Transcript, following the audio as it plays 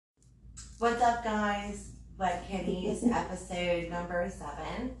What's up, guys? Wet Kitties, episode number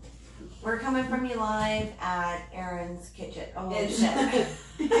 7. We're coming from you live at Aaron's kitchen. Oh, shit.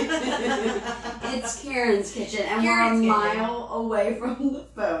 It's Karen's kitchen, and Karen's we're a kitchen. mile away from the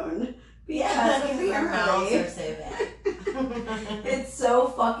phone. Yeah, Because our mouths are so bad. It's so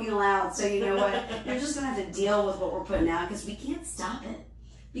fucking loud. So you know what? You're just gonna have to deal with what we're putting out because we can't stop it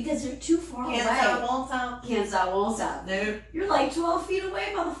because you're too far Can't away. stop, won't stop. Can't stop, won't stop. Nope. You're like 12 feet away,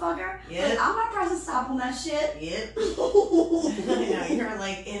 motherfucker. Yep. Like, I'm not pressing stop on that shit. Yep. I know, you're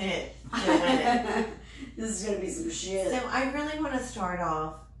like in it. Doing it. This is gonna be some shit. So I really want to start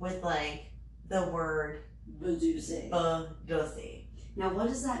off with like the word Badusi. badusi. Now, what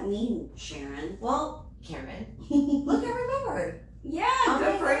does that mean, Sharon? Well, Karen, look, I remembered. Yeah, Oh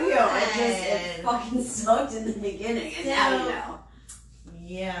good my for you. It God. fucking sucked in the beginning, and now you know.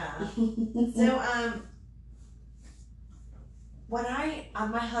 Yeah. So, when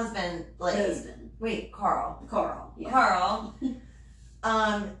my husband, like, Husband. wait, Carl. Yeah. Carl,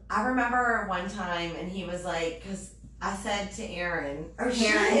 I remember one time, and he was like, because I said to Aaron, or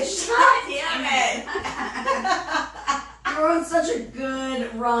Karen, shut damn it. You were on such a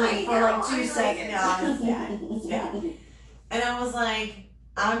good run I for know, like 2 I seconds. know, it's bad, it's bad. And I was like,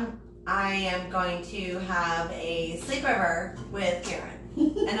 I am going to have a sleepover with Karen.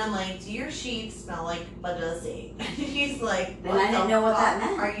 And I'm like, do your sheets smell like badusi? And he's like, And I didn't know what that fuck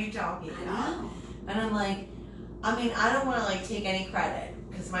meant. are you talking I about? know. And I'm like, I mean, I don't want to like take any credit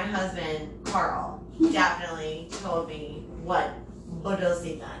because my husband, Carl, definitely told me what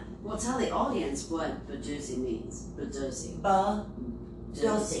badusi meant. Well, tell the audience what badusi means. Badusi.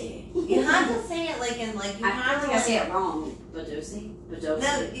 Badusi. You have to say it like in like you I have feel to like I say it wrong. Badusi?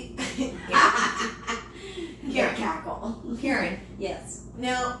 Badusi. No, Karen cackle. Karen. Yes.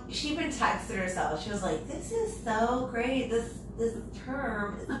 No, she even texted herself. She was like, "This is so great. This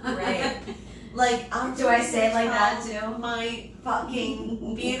term is great." Like, I'm Do I going say it to like that tell too? my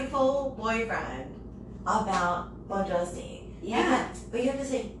fucking beautiful boyfriend about badusi. Yeah. But you have to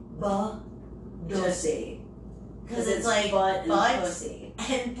say badusi because it's like butt and butt pussy.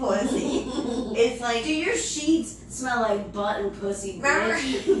 and pussy. It's like, Do your sheets smell like butt and pussy, Remember?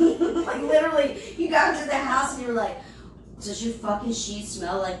 bitch? Like literally, you got into the house and you were like, does your fucking sheets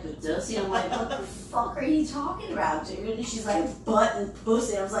smell like badusi? I'm like, what the fuck are you talking about, dude? And she's like, butt and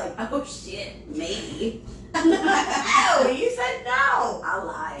pussy. I was like, oh shit, maybe. no, you said no. I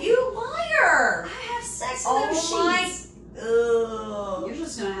lied. You liar. I have sex Oh with those my. sheets. Ugh. You're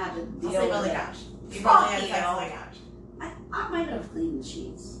just gonna have to I'll deal sleep with on the it. couch. You Fuck probably had you. sex on the couch. I might have cleaned the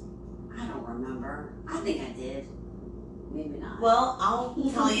sheets. I don't remember. I think I did. Maybe not. Well, I'll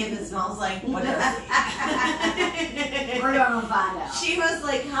tell you if it smells like what We're gonna find out. She was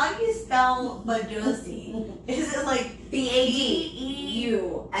like, how do you spell badusi? Is it like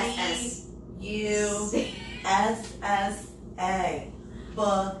B-A-D-U-S-S. B-U-S-S-A?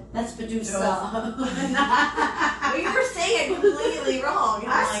 That's Badusa. Well, you were saying it completely wrong.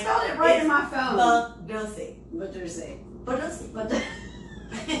 And I'm I like, spelled it right in my phone. Badusi. Badusi. Badusi.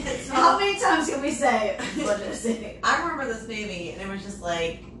 How many times can we say Badusi? I remember this movie, and it was just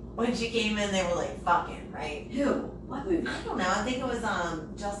like, when she came in, they were like fucking, right? Who? What movie? I don't know. I think it was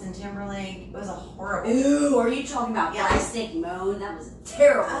Justin Timberlake. It was a horrible. Ooh, are you talking about Yeah. Plastic Moan? That was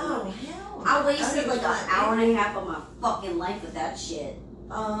terrible. Oh hell! I wasted Okay, like an hour and a half of my fucking life with that shit.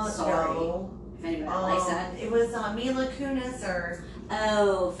 Sorry. No. If anybody likes that. It was Mila Kunis or.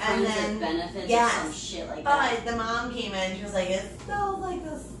 Oh, Friends then- with Benefits yes. or some shit like that. But the mom came in. She was like, "It smells like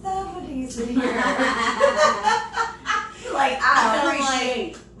the '70s in here." Like, I I'm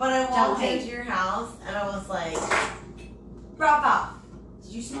appreciate. But I Don't walked hate. into your house and I was like, "Drop off."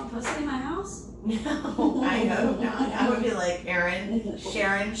 Did you smell pussy in my house? No, I hope not. I would be like, Aaron,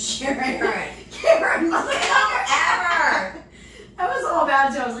 Sharon, Karen, motherfucker, ever. I was all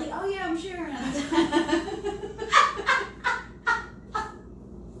about it. I was like, oh yeah, I'm Sharon.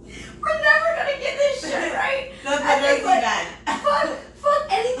 We're never gonna get this shit right. That's I what think, like, like, fuck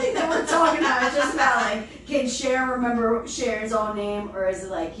anything that we're talking about. It's just about like, can Sharon remember Sharon's own name, or is it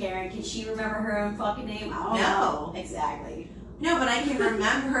like Karen? Can she remember her own fucking name? I don't know. Exactly. No, but I can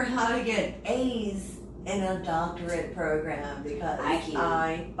remember how to get A's in a doctorate program because I can't.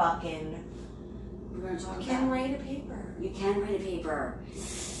 I fucking We're gonna talk can about. write a paper. You can write a paper.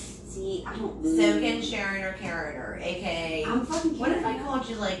 See, I don't. So can Sharon or Karen or AKA. I'm fucking. What if I Karen. called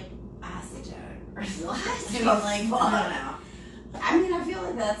you like acetone or something? What? I mean, like, I don't know. I mean, I feel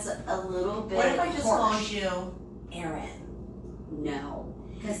like that's a little bit. What if I just harsh. called you Aaron? No,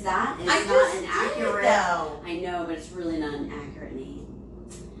 because that is I not just an did, accurate. though. I know, but it's really not an accurate name.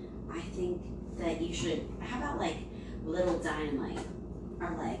 I think that you should. How about like Little Dynamite or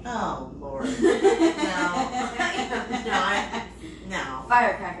like? Oh Lord. No.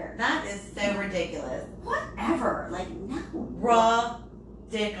 Firecracker. That is so ridiculous. Whatever. Like, no.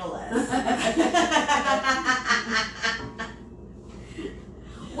 Ridiculous.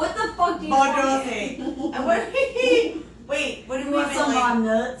 What the fuck do you want? want? Wait, what do You you want mean? some Like, on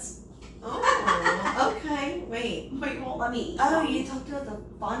nuts? oh, okay. Wait. But you won't let me eat Oh, some. you talked about the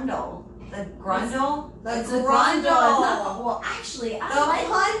Fundle. The Grundle? The It's a grundle. It's not Grundle. the, well, actually, I The like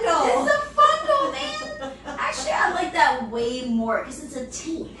Fundle. It's a Fundle, man. Actually, I like that way more because it's a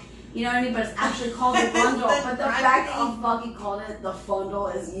tank. You know what I mean? But it's actually called the Grundle. But the fact that you fucking called it the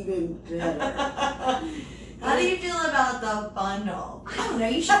Fundle is even better. How do you feel about the Fundle? I don't know.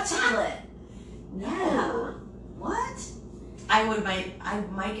 You should tell it. Yeah. What? I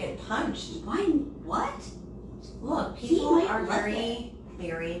might get punched. Why? What? Look, He people might are love very,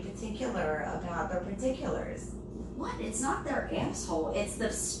 very particular about their particulars. What? It's not their asshole. It's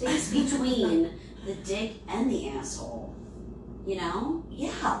the space between the dick and the asshole. You know?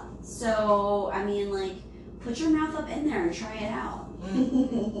 Yeah. So, I mean, like, put your mouth up in there and try it out.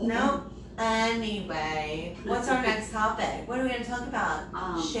 No. Anyway, what's our next topic? What are we going to talk about?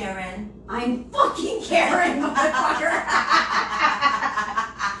 Sharon. I'm fucking Karen, motherfucker.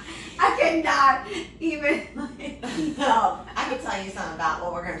 I cannot even keep up. I can tell you something about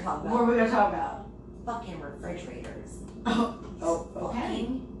what we're going to talk about. What are we going to talk about? Fucking refrigerators. Oh, okay.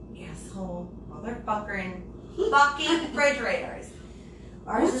 Fucking asshole motherfucking fucking refrigerators.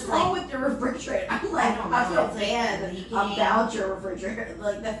 Ours What's is wrong like, with your refrigerator? I'm like, I don't I know, feel it's like bad leaking. about your refrigerator.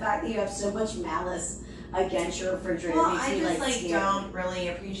 Like, the fact that you have so much malice against your refrigerator well, makes I me, just like, scared. don't really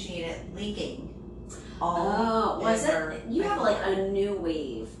appreciate it leaking. Oh, was over it? You my have like floor. a new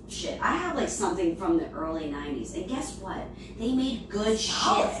wave shit. I have like something from the early 90s. And guess what? They made good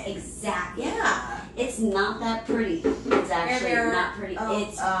Solid. shit. Exactly. Yeah. It's not that pretty. It's actually Mirror. not pretty.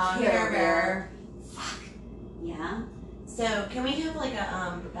 It's Mirror. Fuck. Yeah. So, can we have like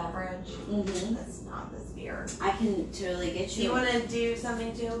a beverage? Mm-hmm. That's not this beer. I can totally get Do you. you want to do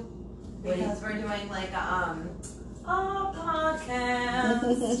something too? What do you- Because we're doing like a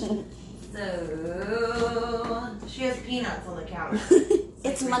podcast. So she has peanuts on the counter.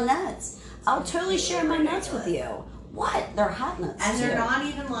 It's my nuts. I'll totally share my nuts with you. What? They're hot nuts. And they're too. not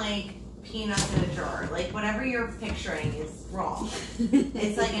even like peanuts in a jar. Like whatever you're picturing is wrong.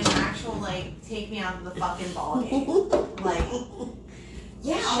 It's like an actual like take me out of the fucking ball game. Like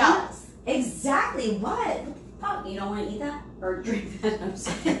Yeah. shells. Exactly. What? Fuck, you don't want to eat that? Or drink that? I'm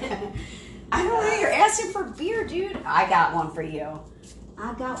sorry. I don't know. You're asking for beer, dude. I got one for you.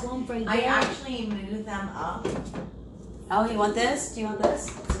 I got one for you. I actually moved them up. Oh, you want this? Do you want this?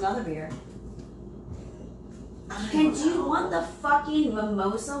 It's another beer. I And don't do you know. want the fucking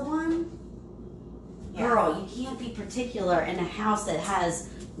mimosa one? Yeah. Girl, you can't be particular in a house that has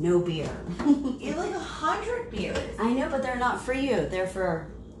no beer. You have like 100 beers. I know, but they're not for you. They're for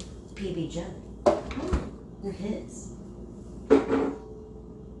PB Jelly. They're his.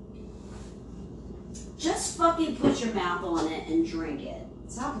 Just fucking put your mouth on it and drink it.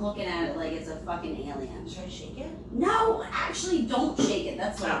 Stop looking at it like it's a fucking alien. Should I shake it? No, actually don't shake it.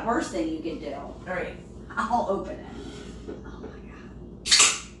 That's the No. worst thing you could do. Alright. I'll open it. Oh my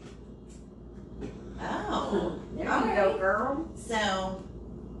god. Oh. There All you go, right. girl. So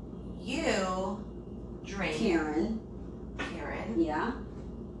you drink Karen. Yeah.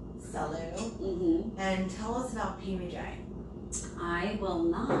 Salu, Mm-hmm. and tell us about PBJ. I will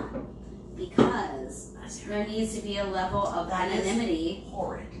not. Because there needs to be a level of That is anonymity.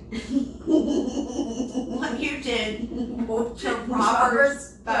 Horrid. What you did to Robert's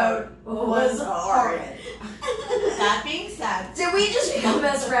Robert's boat was horrid. That being said, Did we just become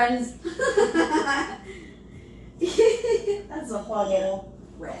best friends? That's a fucking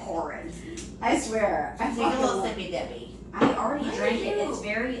horrid. I swear. I take a little fucking sippy dippy. I already Why drank did it. you? It's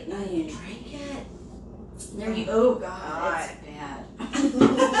very. No, you drank it. There you. Oh god, God. it's bad.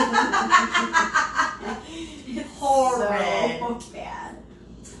 It's horrid. So bad.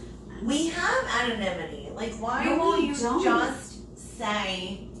 We have anonymity. Like, why No, won't we you don't. just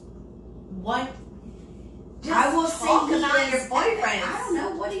say what? Just I will talk say he about is- your boyfriend. I don't know.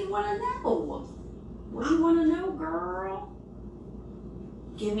 What do you want to know? What do you want to know, girl?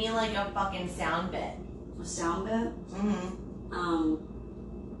 Give me like a fucking sound bit. A sound bit? Mm-hmm. I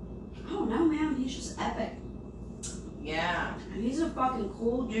don't know, man. He's just epic. Yeah. He's a fucking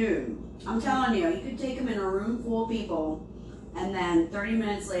cool dude. I'm telling you, you could take him in a room full of people, and then 30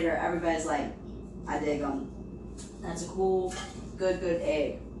 minutes later, everybody's like, I dig him. That's a cool, good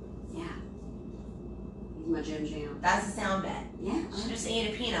egg. Yeah. He's my Jim Jam. That's a sound bit. Yeah. She just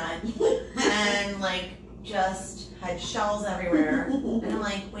ate a peanut and like just had shells everywhere. And I'm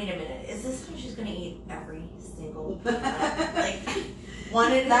like, wait a minute, is this how she's gonna eat every single peanut? Like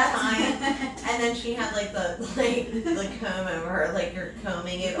one at a time. And then she had like the comb over her, like you're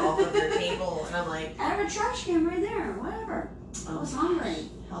combing it off of your table. And I'm like, I have a trash can right there, whatever. I was hungry.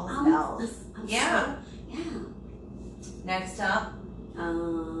 Hell bells. I'm Yeah. So, yeah. Next up,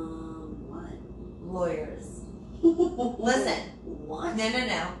 What? lawyers. Listen. What?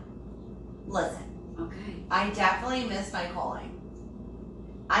 No. Listen. Okay. I definitely missed my calling.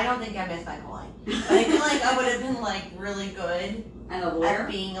 I don't think I missed my calling. But I feel like I would have been like really good And a lawyer? at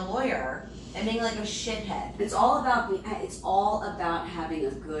being a lawyer and being like a shithead. It's all about having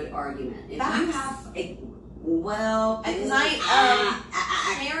a good argument. If Facts. you have a well, Because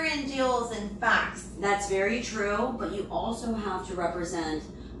Sharon deals in facts. that's very true, but you also have to represent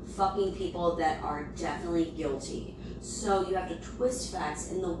fucking people that are definitely guilty. So you have to twist facts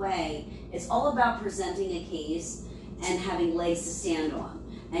in the way. It's all about presenting a case and having legs to stand on.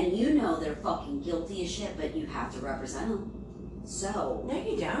 And you know they're fucking guilty as shit, but you have to represent them. So No,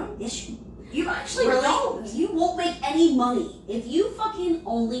 you don't. yes, you actually Really? don't. You won't make any money if you fucking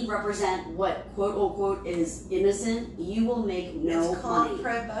only represent what quote unquote is innocent. You will make no It's called money.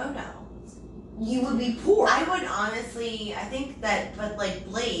 pro bono. You would be poor. I would honestly, I think that, but like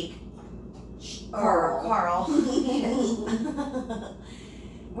Blake Carl. or Carl,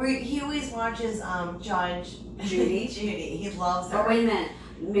 he always watches Judge Judy? Judy. He loves her. Oh wait a minute,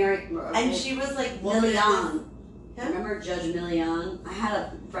 Mary. And she was like looking at Millian. Huh? Remember Judge Millian? I had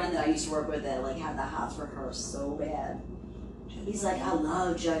a friend that I used to work with that like had the hots for her so bad. He's like, I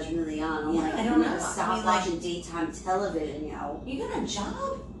love Judge Millian. I'm Yeah, like, I don't know. Stop I mean, like- watching daytime television, yo. You got a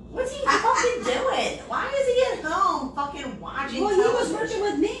job? What's he fucking doing? Why is he at home fucking watching Well, he was television? working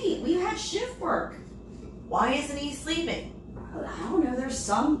with me. We had shift work. Why isn't he sleeping? I don't know. There's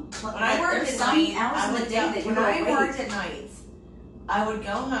some. When I worked there's at some night, hours I in the would day go, that you when don't I wait. worked at nights, I would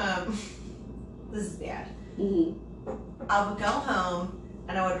go home. This is bad. Mhm. I would go home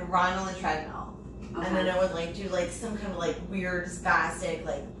and I would run on the treadmill, Okay. and then I would like do like some kind of like weird spastic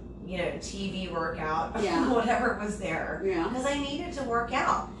like TV workout, Yeah. whatever was there, Yeah. because I needed to work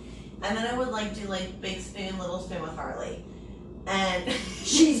out. And then I would like do like big spoon, little spoon with Harley, and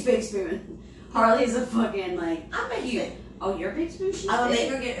She's Big Spoon. Harley's a fucking like. I'm big spoon. Oh, you're Big Spoon. She's I would make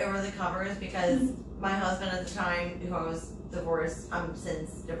big. her get over the covers because my husband at the time, who I was divorced, I'm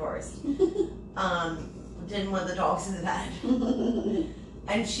since divorced, didn't want the dogs in the bed.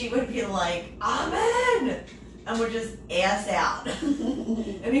 And she would be like, "Amen," and would just ass out.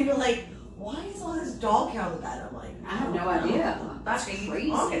 And he'd be like, "Why is all this dog hair on the bed?" I'm like, I have no idea. That's She's crazy.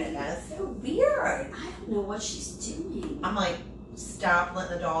 talking it. That's so weird. I don't know what she's doing. I'm like, "Stop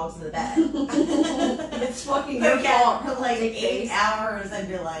letting the dogs in the bed." It's fucking your Okay, fault. for like Big 8 face. hours, I'd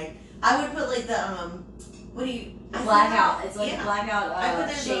be like, I would put like the what do you Blackout. It's like yeah. blackout I put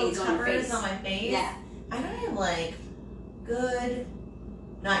those shades little on your covers face. on my face. Yeah. And I'm like, good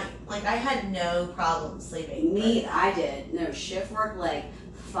night. Like I had no problem sleeping. Me, I did. No, shift work like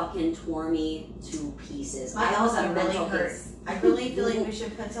fucking tore me to pieces. My I was elbow a really mental hurts. case. I really feel like we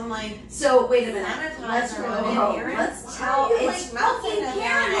should put some like So wait a minute. sanitizer Let's on go. in here. Let's Why tell. are you, It's like, messing fucking about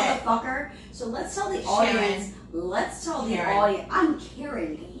Karen, it? motherfucker. So let's tell the Sharon. audience. Let's tell the Karen. audience. I'm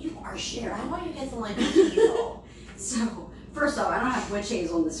Karen. You are I Sharon. want you to get some like diesel. So first off, I don't have witch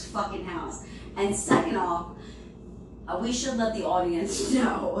hazel in this fucking house, and second off, we should let the audience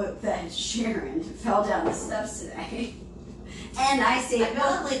know that Sharon fell down the steps today. And I I saved.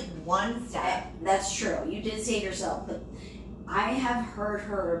 fell like one step. That's true. You did save yourself, but I have heard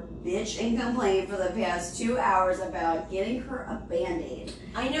her bitch and complain for the past 2 hours about getting her a Band-Aid.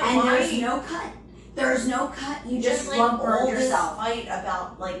 I know And why. there's no cut. There's no cut. You just like rug burn all this yourself. fight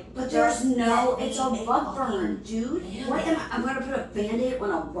about like, But there's no. It's a Band-Aid rug fucking burn, dude. Band-Aid. What am I? I'm gonna put a Band-Aid on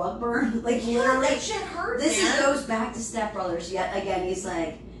a rug burn? Like Yeah, literally. that shit hurts. This man. goes back to Step Brothers yet again. He's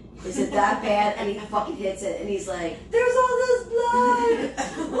like, is it that bad? And he fucking hits it, and he's like, There's all this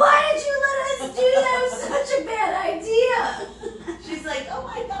blood. why did you let us do that? It was such a bad idea. She's like, oh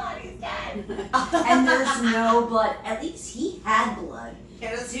my god, he's dead. And there's no blood. At least he had blood.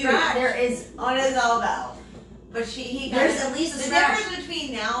 Get a Dude, scratch there is. on his elbow. But he got There's at least a the scratch. difference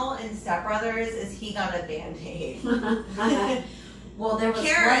between now and Step Brothers is he got a Band-Aid. Well, there was blood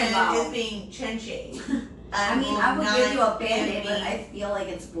Karen is involved. being chinchy. I mean, I would give you a Band-Aid, but I feel like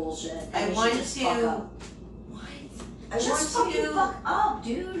it's bullshit. I And you want should just to- fuck up. What? I Just want fucking to. fuck up,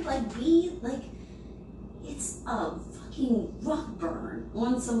 dude. Like, be like, it's a fucking rug burn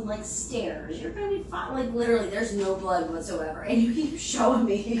on some like stairs. You're gonna be fine. Like, literally, there's no blood whatsoever, and you keep showing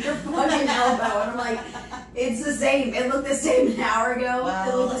me your fucking elbow, and I'm like, It's the same. It looked the same an hour ago. Well,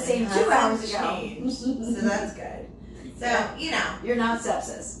 it looked the same 2 hours ago. Changed, so that's good. So, you know. You're not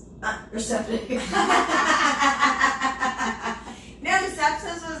sepsis. Or septic. No,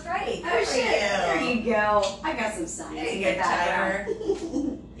 sepsis was great. Oh, shit. There you go. I got some science. There you go, Tyler.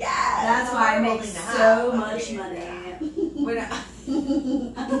 Yeah. That's why I make so much money. We're not.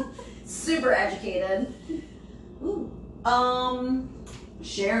 Super educated. Ooh.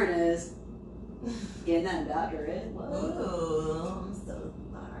 Sharon is getting that doctorate. Whoa. Ooh, I'm so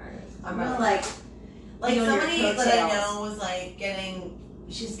smart. I'm really like somebody that I know was like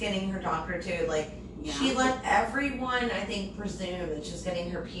she's getting her doctorate too. Like she let everyone, I think, presume that she's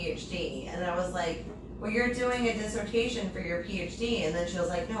getting her PhD, and I was like, well, you're doing a dissertation for your PhD, and then she was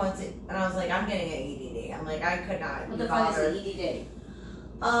like, no, and I was like, I'm getting an EDD. I'm like, I could not. What the fuck is an EDD?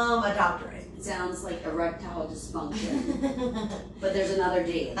 A doctorate. It sounds like erectile dysfunction, but there's another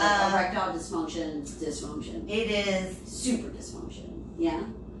D. Like erectile dysfunction. It is super dysfunction. Yeah.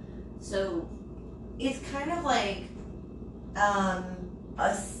 So it's kind of like a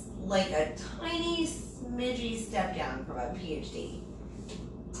tiny smidgy step down from a PhD.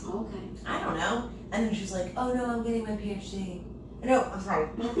 Okay. I don't know. And then she's like, oh no, I'm getting my PhD. No, I'm sorry.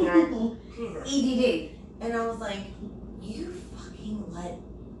 EDD. And I was like, you fucking let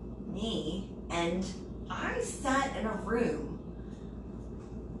me, and I sat in a room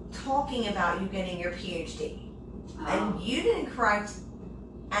talking about you getting your PhD. And you didn't correct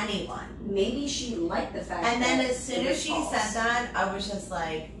anyone. Maybe she liked the fact and that then as soon as she false. said that, I was just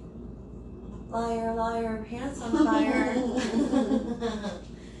like, liar, liar, pants on fire.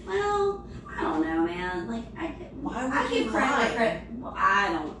 Well, I don't know, man. Like, why would I you give credit lie? where credit. Well, I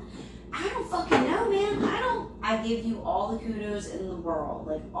don't fucking know, man. I give you all the kudos in the world.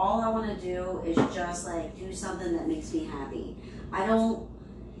 Like, all I want to do is just like do something that makes me happy. I don't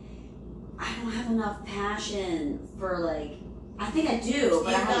have enough passion for like. I think I do,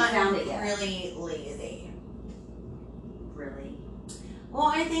 but I haven't found it yet. Really lazy. Really? Well,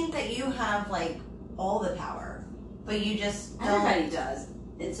 I think that you have like all the power, but you just don't. Everybody does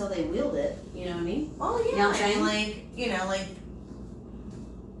until they wield it. You know what I mean? Well, yeah. You know what I'm saying?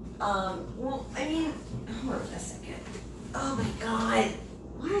 Well, I mean, hold on a second. Oh my god.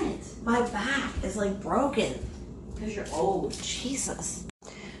 What? My back is like broken. Because you're old. Jesus.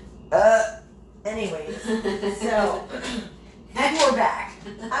 Anyways, so. And we're back.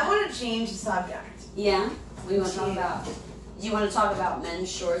 I want to change the subject. Yeah? What do you want to talk about? Do you want to talk about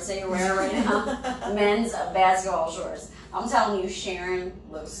men's shorts that you're wearing right now? Men's basketball shorts. I'm telling you, Sharon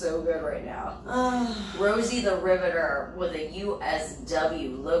looks so good right now. Rosie the Riveter with a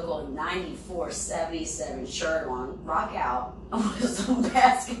USW local 9477 shirt on. Rock out with some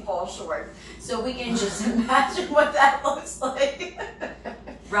basketball shorts. So we can just imagine what that looks like.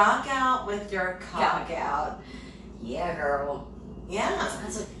 Rock out with your cock out. Yeah, girl. Yeah.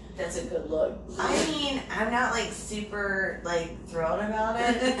 That's a good look. I mean, I'm not like super like thrilled about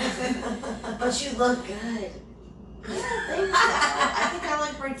it. But you look good. I don't think so. I think I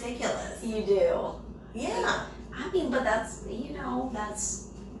look ridiculous. You do. Yeah. I mean, but that's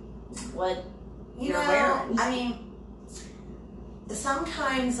what you're wearing. I mean,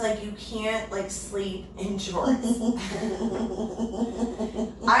 sometimes like you can't like sleep in shorts.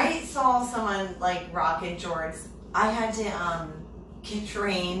 I saw someone like rocking shorts. I had to get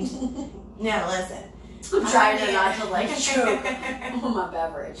trained. No, listen. I'm trying not to like choke on my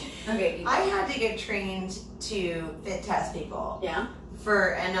beverage. Okay. I had to get trained to fit test people. Yeah.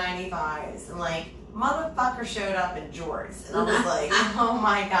 For N95s. And like, motherfucker showed up in jorts. And I was like, oh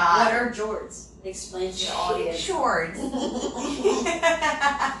my god. What are jorts? Explain to the audience. Shorts.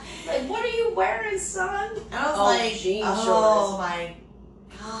 Like, what are you wearing, son? I was like, jean oh shorts. my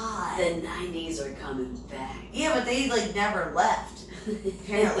god. The 90s are coming back. Yeah, but they like never left.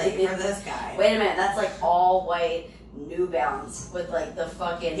 Apparently, for this guy. Wait a minute, that's like all white New Balance with like the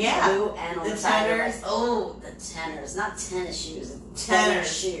fucking blue N on the side. Tenors. Like, oh, the tenors, not tennis shoes.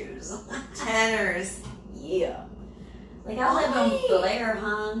 Tenors shoes. Tenors. Yeah. Like I live in Blair,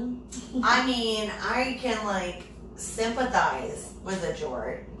 hon. I mean, I can like sympathize with a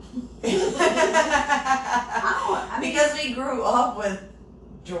jort. Because we grew up with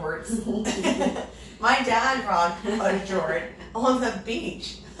jorts. My dad rocked a jort on the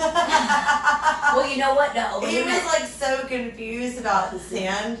beach. Well, you know what? No, he was like so confused about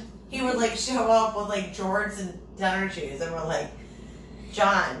sand. He would like show up with like jorts and dinner shoes, and we're like,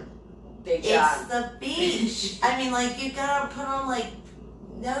 John, Big John, it's the beach. I mean, like you gotta put on like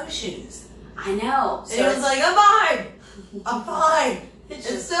no shoes. I know. So and he was like, I'm fine.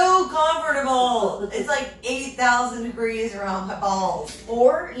 It's so comfortable. cold. It's like 8,000 degrees around my balls.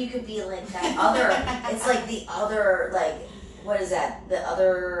 Or you could be like that other. It's like the other like. What is that? The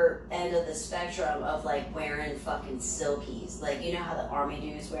other end of the spectrum of like wearing fucking silkies. Like, you know how the army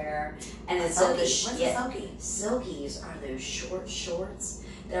dudes wear? And then so What's a silky? Silkies are those short shorts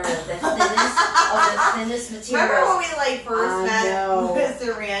that are the thinnest materials. Remember when we like first met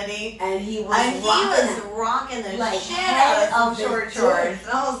Mr. Randy? And he was rocking the like shit head out of of some short his shorts.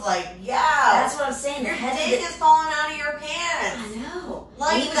 And I was like, yeah. That's what I'm saying. Your The head dick of is falling out of your pants. I know.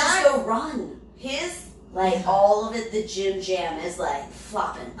 Like and he would that. just go run. His Like, all of it, the gym jam is like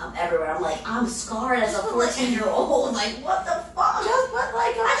flopping up everywhere. I'm like, I'm scarred as a 14-year-old. Like, what the fuck? Just put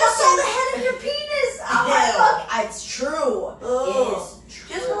like a I just saw the head of your penis. Oh my fuck. It's true. It is true.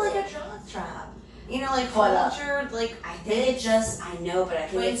 Just put like a jaw strap. You know, like But, cultured, like I think I know, but I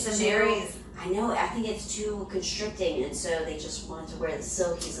think Twins and it's too, berries. I know, I think it's too constricting, and so they just wanted to wear the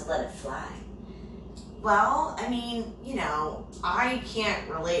silkies and let it fly. Well, I mean, you know, I can't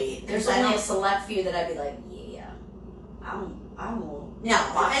relate. There's only a select few that I'd be like, yeah, I will. No,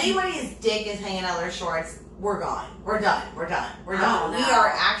 if anybody's dick is hanging out of their shorts, we're gone. We're done. We're done. We're done. We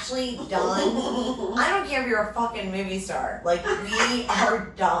are actually done. I don't care if you're a fucking movie star. Like, we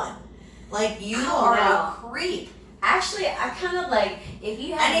are done. Like, you are a creep. Actually, I kind of like, if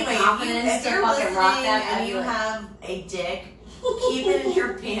you have the confidence if to you're fucking rock listening that, and you have a dick, keep it in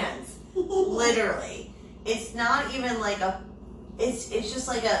your pants. Literally. It's not even like it's just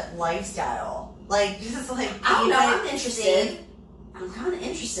like a lifestyle. Like, just like, I don't know, I'm interested. I'm kind of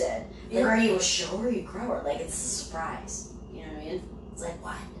interested. Like, are you a show or are you a grower? Like, it's a surprise. You know what I mean? It's like,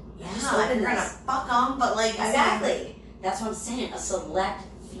 what? Yeah, you're gonna fuck them, but like, exactly. I mean, that's what I'm saying. A select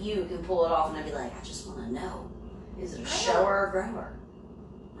few can pull it off, and I'd be like, I just want to know. Is it a show or a grower?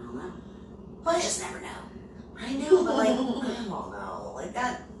 I don't know. But I just never know. I know, but like, I don't know. Like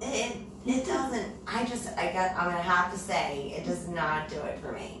that, it doesn't. I'm gonna have to say, it does not do it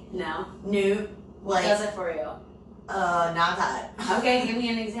for me. No. Nope. What does it for you? Not that. Okay, give me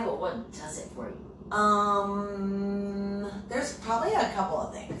an example. What does it for you? There's probably a couple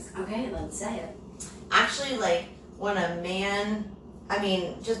of things. Okay, let's say it. Actually, like, when a man, I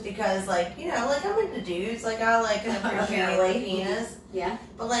mean, just because, like, you know, like, I'm into dudes, like, I like an appreciate the penis. Yeah.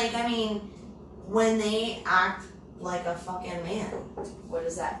 But, like, I mean, when they act like a fucking man. What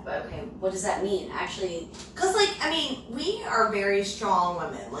does that, okay, what does that mean? Actually. Because, like, I mean, we are very strong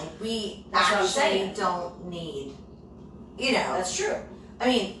women. Like, we actually don't need, you know. That's true. I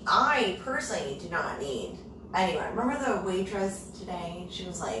mean, I personally do not need anyone. Remember the waitress today? She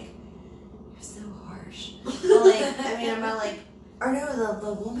was like, "You're so harsh." But like, I mean, I'm not like, or no,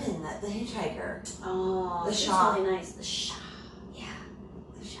 the woman, the hitchhiker. Oh, the she's shop. really nice. The shop. Yeah,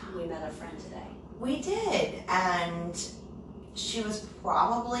 the shop. We met a friend today. We did, and she was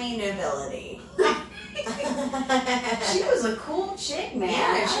probably nobility. She was a cool chick, man.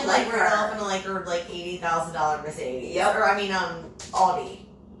 Yeah, she like rode off in like her like $80,000 Mercedes. Yep. Or I mean, Audi.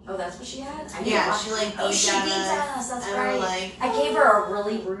 Oh, that's what she had? Yeah, she like beeped at us. That's right. Like, I gave her a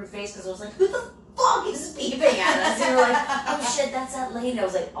really rude face because I was like, who the fuck is beeping at us? And we were like, oh shit, that's that lady. I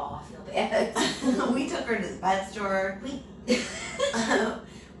was like, oh, I feel bad. We took her to the pet store.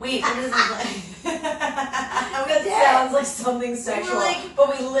 Wait, what is it like? That sounds like something sexual.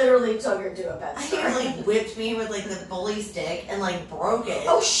 But we literally took her to a pet store. He like whipped me with like the bully stick and like broke it.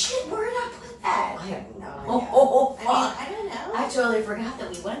 Oh shit, where did I put that? I have no idea. Oh, fuck. I don't know. I totally forgot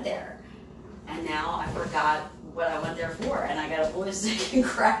that we went there. And now I forgot what I went there for. And I got a bully stick and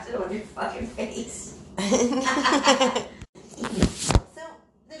cracked it on your fucking face. So,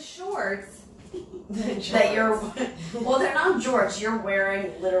 the shorts. That you're, well, they're not jorts. You're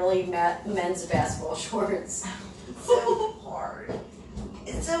wearing literally men's basketball shorts. So hard.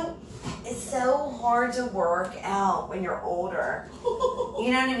 It's so hard to work out when you're older.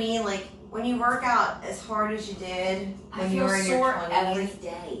 You know what I mean? Like, when you work out as hard as you did when you were in your 20s. Every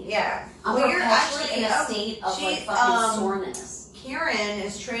day. Yeah. I'm actually in a state of like fucking soreness. Karen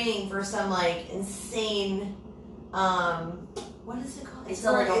is training for some like insane, what is it called? It's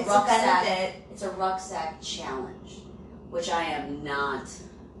like a rucksack. It's a rucksack challenge, which I am not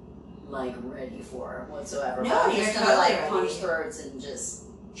like ready for whatsoever. No, but I'm you're just gonna totally like ready. punch throats and just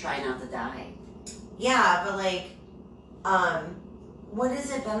try not to die. Yeah, but like, what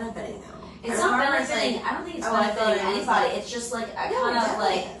is it benefiting though? It's not benefiting. I don't think it's benefiting anybody. It's just like I kind of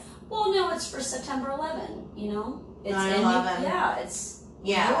like. Well, no, it's for September 11. You know, it's 9/11. Yeah, it's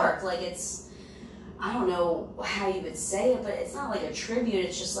New York. Like it's. I don't know how you would say it, but it's not like a tribute.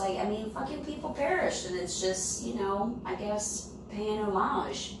 It's just like, I mean, fucking people perished, and it's just, you know, I guess paying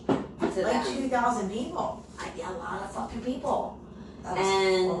homage to like them. 2,000 people. A lot of fucking people. That was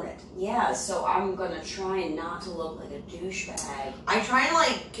and horrid. yeah, so I'm gonna try not to look like a douchebag. I try to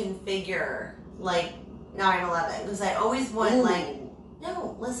like configure like 9/11 because I always want Ooh. like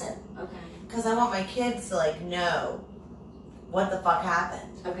no, listen, Okay. because I want my kids to like know what the fuck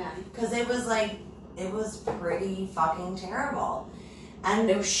happened. Okay. Because it was like it was pretty fucking terrible, and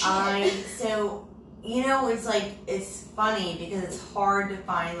No shit. so you know it's like it's funny because it's hard to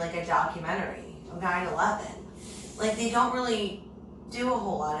find like a documentary of 9/11. Like they don't really do a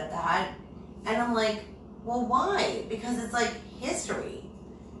whole lot of that, and I'm like, well, why? Because it's like history,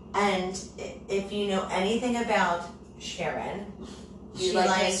 and if you know anything about Sharon, You she like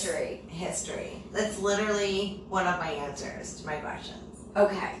likes history. history. That's literally one of my answers to my questions.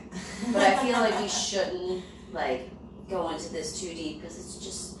 Okay. But I feel like we shouldn't like go into this too deep because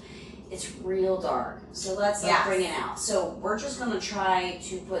it's real dark. So let's like Yes. bring it out. So we're just gonna try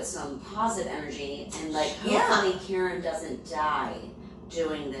to put some positive energy and like Yeah. hopefully Karen doesn't die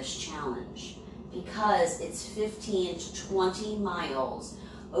doing this challenge because it's 15 to 20 miles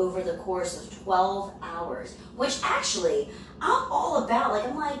over the course of 12 hours, which actually I'm all about. Like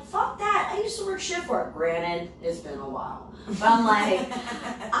I'm like, fuck that. I used to work shift work. Granted, it's been a while. But I'm like,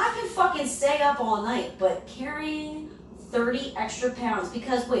 I can fucking stay up all night, but carrying 30 extra pounds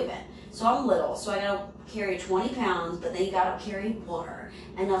because wait a minute. So I'm little, so I gotta carry 20 pounds, but then you gotta carry water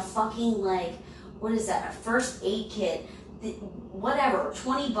and a fucking like, what is that? A first aid kit, whatever,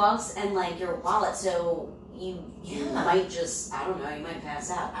 $20 and like your wallet. So you might just, I don't know, you might pass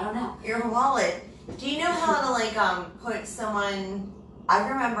out. I don't know. Your wallet. Do you know how to like put someone? I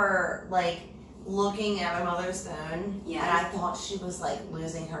remember like looking at my mother's phone, Yeah. and I thought she was like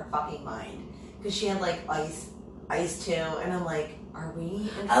losing her fucking mind because she had like ice too, and I'm like, are we? In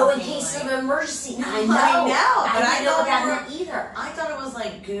Oh, in fucking, case like, of emergency. I I know. know, but I didn't know thought that we were- meant either. I thought it was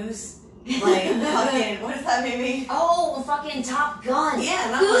like Goose, like fucking. What is that movie? Oh, fucking Top Gun. Yeah,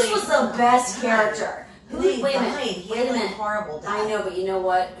 and I'm Goose like, was the best character. He Wait a died. minute. He Wait had a like minute. horrible death. I know, but you know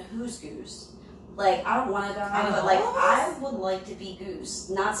what? Who's Goose? Like, I don't want to die, Out of but like, all of I us? would like to be Goose.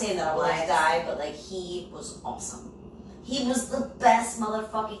 Not saying that I would like to die, but like, he was awesome. He was the best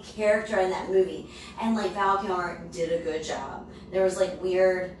motherfucking character in that movie. And like, Val Kilmer did a good job. There was like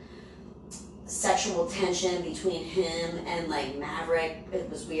weird sexual tension between him and like Maverick. It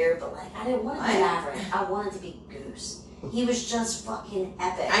was weird, but like, I didn't want to be Maverick. I wanted to be Goose. He was just fucking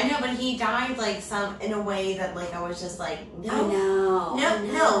epic. I know, but he died like in a way that like I was just like, I know.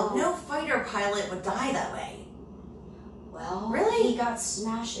 no fighter pilot would die that way. Well, Really? he got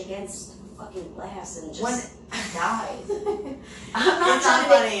smashed against fucking glass and just When- died. I'm not It's trying not to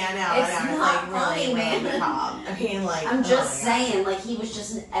funny, I know. it's I know. not It's like funny, really, man. really macabre. I mean, like, I'm oh just my God. saying, like, he was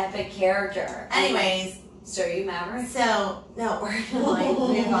just an epic character. Anyways, So are you Maverick? so no, we're gonna like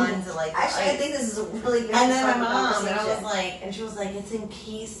move on to like. Actually, I like- think this is a really good and then my fucking mom, and I conversation. was like, and she was like, it's in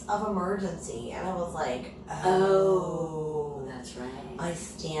case of emergency, and I was like, Oh, that's right. I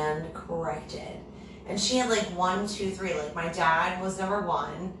stand corrected. And she had like 1, 2, 3. Like my dad was number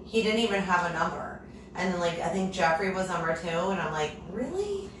 1. He didn't even have a number. And then like I think Jeffrey was number 2. And I'm like,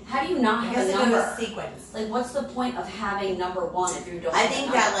 really? How do you not I have guess a it number? goes sequence. Like, what's the point of having number 1 if you don't I have a think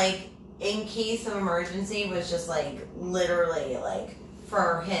number? that like in case of emergency was just like literally like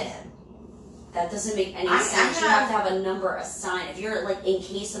for him. That doesn't make any I sense. You have to have a number assigned. If you're like in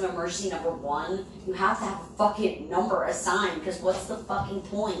case of emergency number 1, you have to have a fucking number assigned because what's the fucking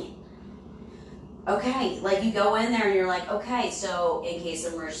point? Okay, like you go in there and you're like, okay, so in case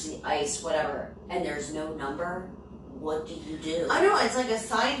of emergency, ice, whatever, and there's no number, what do you do? I know it's like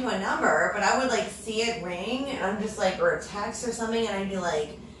assigned to a number, but I would like see it ring and I'm just like, or a text or something, and I'd be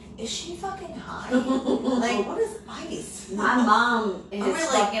like, is she fucking high? Like, what is ice? My mom is I'm really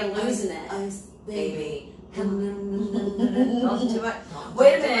like, fucking losing it. Ice, baby. Wait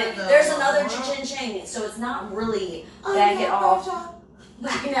Wait a minute, there's another cha-ching-ching, so it's not really bang it off.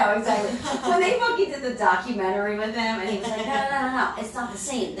 I know, exactly. When they fucking did the documentary with him, and he was like, no, it's not the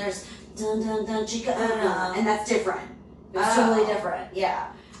same. There's dun dun dun chica, and that's different. It was totally different,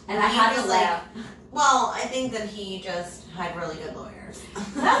 yeah. And I had to laugh. Well, I think that he just had really good lawyers.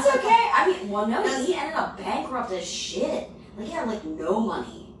 That's okay. I mean, well, no, he ended up bankrupt as shit. Like, he had, like, no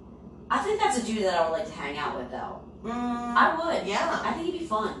money. I think that's a dude that I would like to hang out with, though. I would. Yeah. I think he'd be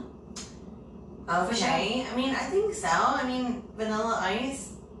fun. Okay. I mean, I think so. I mean, Vanilla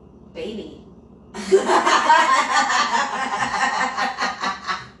Ice. Baby.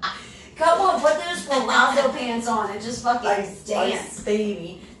 Come on, put those palazzo pants on and just fucking dance.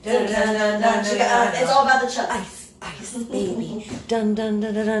 Baby. Dun, dun, dun, dun, chica. It's all about the chuck. Ice, baby. Dun, dun,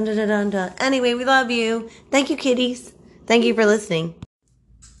 dun, dun, dun, dun, dun, dun. Anyway, we love you. Thank you, kitties. Thank you for listening.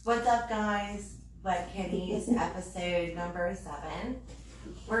 What's up, guys? Wet Kitties, episode number 7.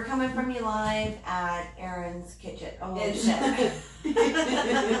 We're coming from you live at Erin's kitchen. Oh, shit.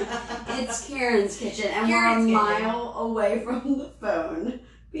 It's Karen's kitchen, and Karen's we're a kitchen. mile away from the phone.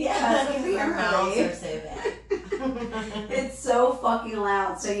 Yeah, Because because our mouths apparently are so bad. it's so fucking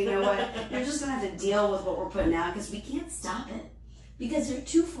loud. So you know what? You're just gonna have to deal with what we're putting out because we can't stop it because they're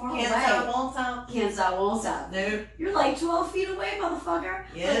too far Can't away. stop, won't stop. Can't stop, won't stop. Nope. You're like 12 feet away, motherfucker.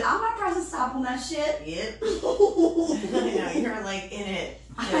 Yep. Like, I'm not pressing stop on that shit. Yep. I know, you're like in it.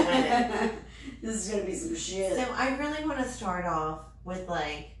 Doing it. This is gonna be some shit. So I really want to start off with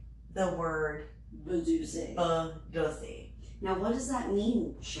like the word Badusi. badusi. Now, what does that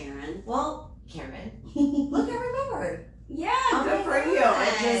mean, Sharon? Well, Karen, look, I remembered. Yeah, Oh good my for you.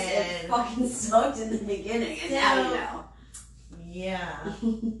 It God. fucking sucked in the beginning, and now you know. Yeah.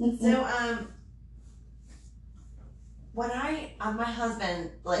 So when my husband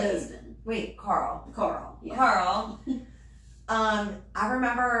Husband. wait, Carl. Carl. Yeah. Carl. I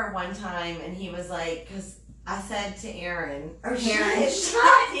remember one time, and he was like, because I said to Erin, or Karen, shit,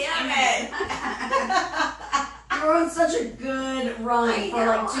 damn it. You were on such a good run for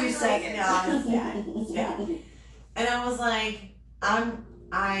like 2 seconds. No, it's bad. It's bad. And I was like, I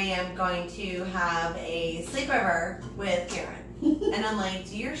am going to have a sleepover with Karen. And I'm like,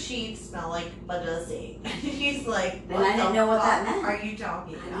 do your sheets smell like badusi? And he's like, And I didn't know what that fuck meant. are you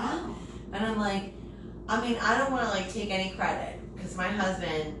talking I about? know. And I'm like, I mean, I don't want to like take any credit because my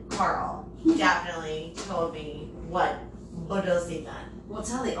husband, Carl, definitely told me what badusi meant. Well,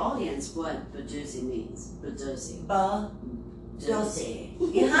 tell the audience what badusi means. Badusi. Badusi.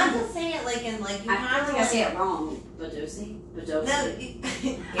 You have to say it like in like you I have feel to like I say it wrong. Badusi? Badusi.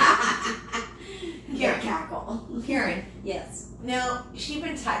 No, Karen. Cackle. Karen. Yes. No, she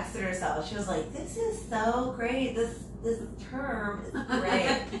even texted herself. She was like, "This is so great. This term is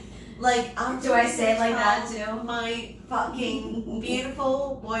great." Like, Do I say it like that tell too? my fucking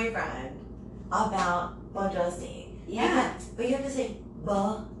beautiful boyfriend about badusi. Yeah. But you have to say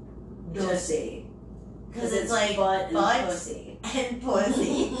badusi because it's like butt and butt pussy. and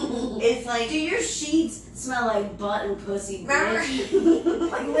pussy. It's like, Do your sheets smell like butt and pussy, Remember-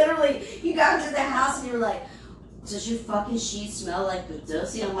 bitch? Like literally, you got to the house and you were like, does your fucking sheets smell like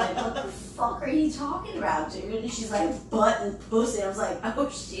badusi? I'm like, what the fuck are you talking about, dude? And she's like, butt and pussy. I was like, oh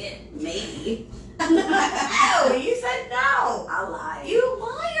shit, maybe. no, you said no. I lied. You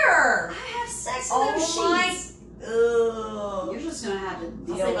liar. I have sex with Oh those my. sheets. Ugh. You're just gonna have to I'll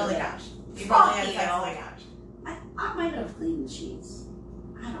deal sleep on with the it. couch. You Fuck probably had you. sex on the couch. I might have cleaned the sheets.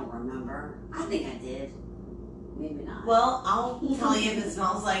 I don't remember. I think I did. Maybe not. Well, I'll tell you if it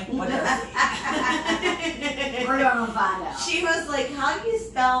smells like badusi. We're gonna find out. She was like, how do you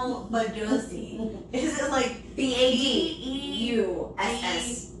spell badusi? Is it like B-A-D-U-S-S.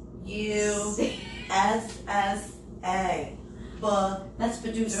 B-E-U-S-S-A? That's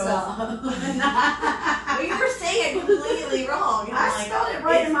Badusa. Well, you were saying it completely wrong. And I I'm like, spelled it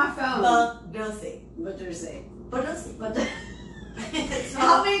right in my phone. Badusi. Badusi. Badusi. But It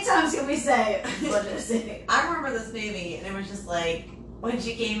how smells- many times can we say Badusi? I remember this movie, and it was just like, when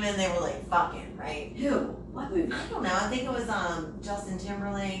she came in, they were like, fucking, right? Who? What movie? I don't know. I think it was Justin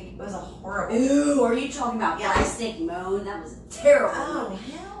Timberlake. It was a horrible. Ooh, are you talking about Yeah. Plastic Moan? That was terrible. Oh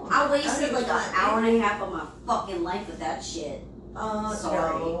hell! I wasted don't like even an know. hour and a half of my fucking life with that shit.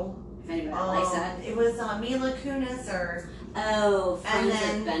 Sorry. No. If anybody likes that. It was Mila Kunis or. Oh, Friends And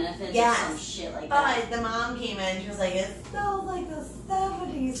then- with Benefits yes. or some shit like that. But the mom came in. She was like, "It smells like the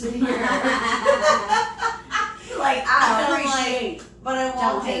 '70s in here." Like, I I'm appreciate. But I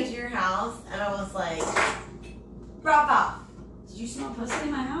walked hate. into your house and I was like, "Drop off." Did you smell pussy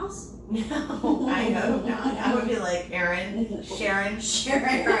in my house? No, I hope not. I would be like, Aaron, Sharon,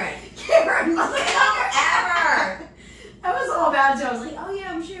 Sharon. Karen. Karen, motherfucker. Ever. That was all about you. I was like, oh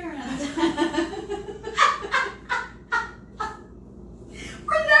yeah, I'm Sharon.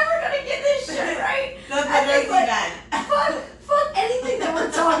 We're never gonna get this shit right. That's I what think, those like, event. Fuck anything that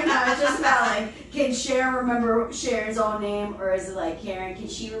we're talking about. It's just about like, can Sharon remember Sharon's own name, or is it like Karen? Can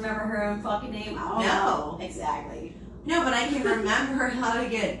she remember her own fucking name? I don't know. Exactly. No, but I can remember how to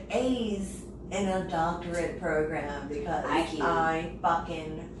get A's in a doctorate program because I can't. I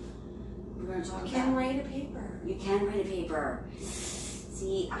fucking We're gonna talk can about. write a paper. You can write a paper.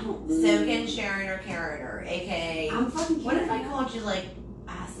 See, I don't. So can Sharon or Karen or AKA. I'm fucking. What if I Karen. called you like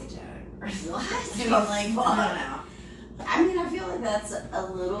acetone or something? What? I mean, like, I don't know. I mean, I feel like that's a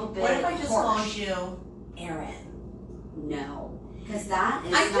little bit. What if I just harsh. called you Erin? No, because that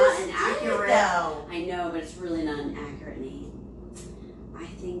is I not just an did, accurate. though. I know, but it's really not an accurate name. I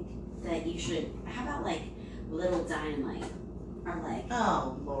think that you should. How about like Little Dynamite? or like.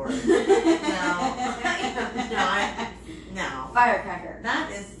 Oh Lord. No. Firecracker. That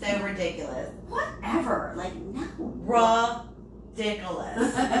is so ridiculous. Whatever. Like, no.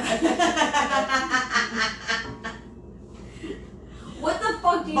 Ridiculous. What the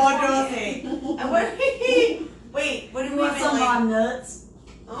fuck do you want? want? Wait, what do You we want mean, some like? on nuts?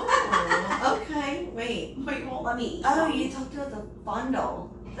 Oh, okay. Wait. But you won't let me eat Oh, some. you talked about the Fundle.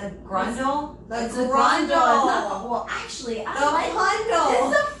 The Grundle? It's a Grundle. grundle. It's not the, well, actually, I The like Fundle.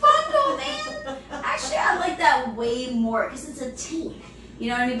 It's the Fundle, man. Actually, I like that way more because it's a tape. You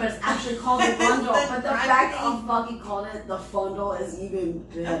know what I mean? But it's actually called the Grundle. But the fact that you fucking called it the Fundle is even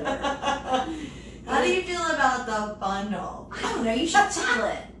better. How do you feel about the Fundle? I don't know. You should tell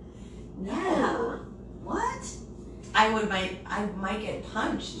it. Yeah. What? I might get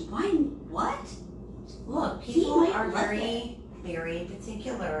punched. Why? What? Look, He people might are love very, very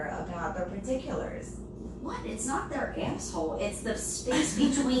particular about their particulars. What? It's not their asshole. It's the space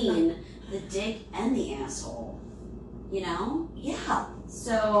between the dick and the asshole. You know? Yeah.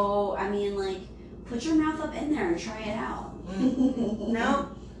 So, I mean, like, put your mouth up in there and try it out. No.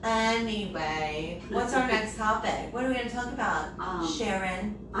 Anyway, what's our next topic? What are we going to talk about?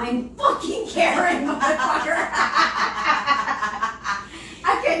 Sharon. I'm fucking Karen, motherfucker.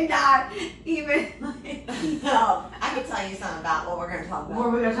 I cannot even, like, keep up. I can tell you something about what we're going to talk about. What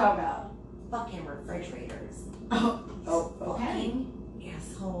are we going to talk about? Fucking refrigerators. Oh, okay. Fucking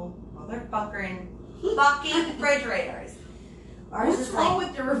asshole motherfucking fucking refrigerators. Ours What's is wrong like,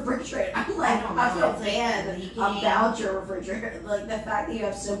 with your refrigerator? I'm like, I don't know, I feel it's like bad leaking. about your refrigerator. Like, the fact that you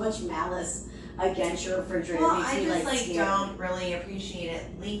have so much malice against your refrigerator well, makes I me, just like, scared. don't really appreciate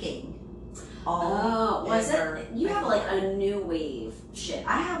it leaking. Oh, was over it? You have like a new wave shit.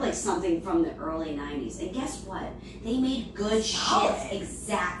 I have like something from the early 90s. And guess what? They made good Solid. shit.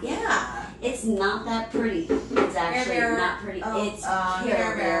 Exactly. Yeah. It's not that pretty. It's actually Bear. not pretty. Oh, it's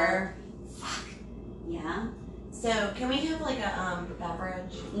Care Bear. Fuck. Yeah. So, can we have like a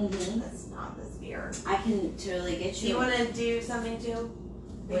beverage? Mm-hmm. That's not this beer. I can totally get you. Do you want to do something too?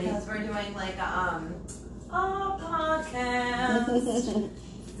 What do you- Because we're doing like a podcast.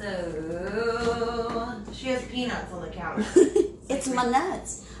 So, she has peanuts on the counter. It's my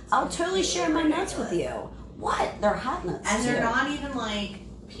nuts. I'll totally share my nuts with you. What? They're hot nuts. And they're too. not even like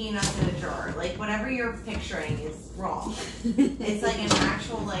peanuts in a jar. Like whatever you're picturing is wrong. It's like an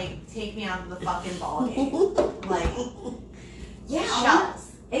actual like take me out of the fucking ball game. Like Yeah.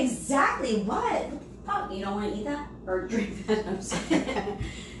 shells. Exactly. What? Fuck, you don't want to eat that? Or drink that? I'm sorry.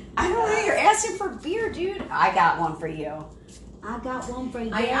 I don't know. You're asking for beer, dude. I got one for you. I got one for you.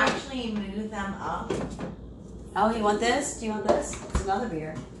 I actually moved them up. Oh, you want this? Do you want this? It's another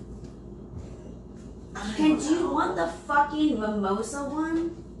beer. Do you want the fucking mimosa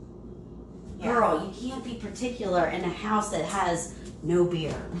one? Yeah. Girl, you can't be particular in a house that has no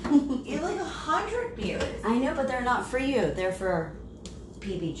beer. You have like 100 beers. I know, but they're not for you. They're for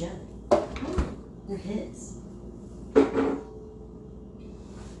PB Jelly. They're his.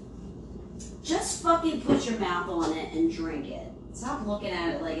 Just fucking put your mouth on it and drink it. Stop looking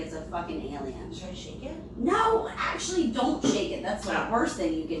at it like it's a fucking alien. Should I shake it? No, actually don't shake it. That's the Oh. worst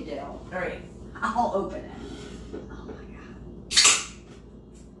thing you can do. Alright. I'll open it. Oh my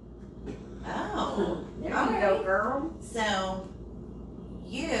god. Oh. There you Alright. go, girl. So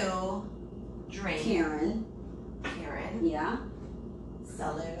you drink Karen. Yeah.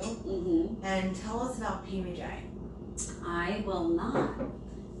 Salu, Mm-hmm. and tell us about PBJ. I will not.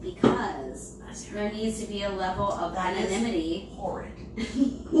 Because there needs to be a level of That is anonymity. horrid.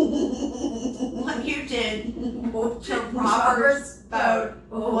 What you did to Robert's Robert's boat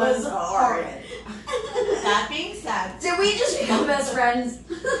was horrid. horrid. That being said, Did we just become best friends?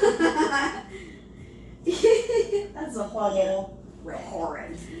 That's a fucking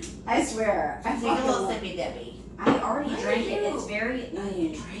horrid. I swear. I take a little fucking- sippy dippy. I already Why drank did it. you? It's very. No, You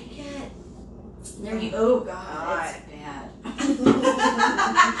you drank it. There you. Oh God, it's bad.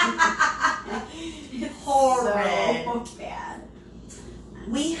 Horrid. So bad.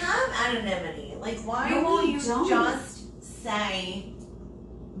 We have anonymity. Like, why No, won't we you don't. just say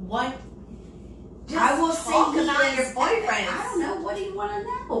what? Just I will say talk he about is your boyfriend. I don't know. What do you want to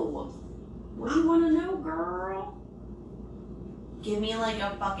know? What do you want to know, girl? Give me like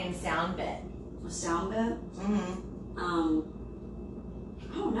a fucking sound bit. A sound bit? Mm-hmm. I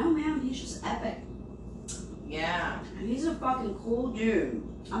don't know, man. He's just epic. Yeah. He's a fucking cool dude.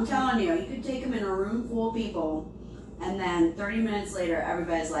 I'm telling you, you could take him in a room full of people, and then 30 minutes later,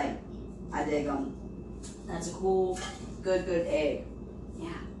 everybody's like, I dig him. That's a cool, good egg. Yeah.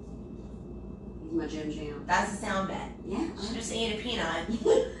 He's my Jim Jam. That's a sound bit. Yeah. She just ate a peanut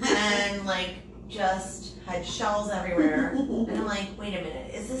and like just had shells everywhere. And I'm like, wait a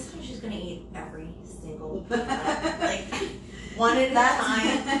minute, is this how she's gonna eat every single peanut? Like, one at a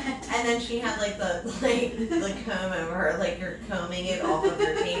time. And then she had like the comb over her, like you're combing it off of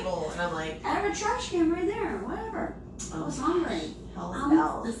your table. And I'm like, I have a trash can right there, whatever. I was hungry. Hell's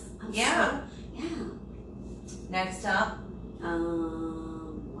bells. Yeah. Yeah. Next up,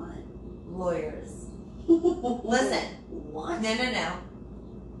 What? lawyers. Listen. What? No.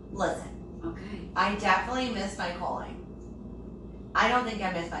 Listen. Okay. I definitely missed my calling. I don't think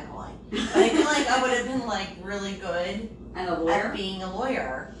I missed my calling. But I feel like I would have been like really good And a lawyer? at being a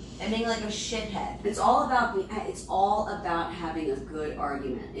lawyer and being like a shithead. It's all about having a good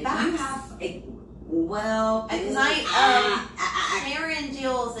argument. If you Facts. have a Because Sharon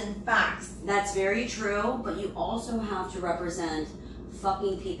deals in facts. That's very true, but you also have to represent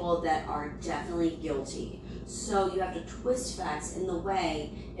fucking people that are definitely guilty. So you have to twist facts in the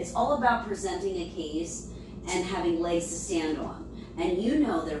way. It's all about presenting a case and having legs to stand on. And you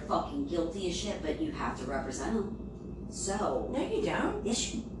know they're fucking guilty as shit, but you have to represent them. So No, you don't.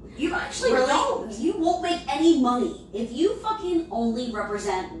 yes, you actually Really? don't. You won't make any money if you fucking only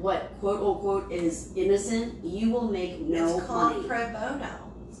represent what quote unquote is innocent. You will make no It's called money. pro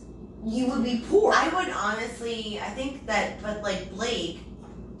bono. You would be poor. I would honestly, I think that, but like Blake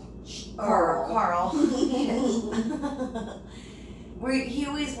Carl. where he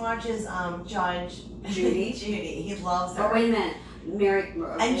always watches Judge Judy? Judy. He loves her. But wait a minute, Mary.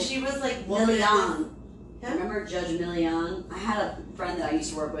 And she was like looking at Million. this- Remember Judge Million? I had a friend that I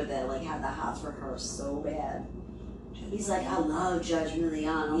used to work with that like had the hots for her so bad. He's like, I love Judge Million.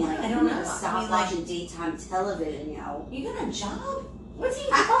 I'm Yeah, like, I don't you know. Stop I mean, like- watching daytime television, yo. You got a job? What's he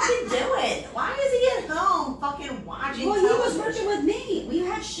fucking doing? Why is he at home fucking watching Well, he was television? working with me. We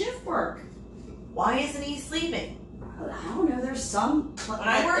had shift work. Why isn't he sleeping? I don't know. There's some. When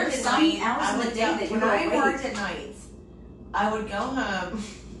I worked there's at some night, hours I in the would day go, that when you're I awake. worked at nights, I would go home.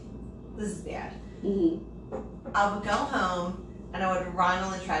 This is bad. Mm-hmm. I would go home and I would run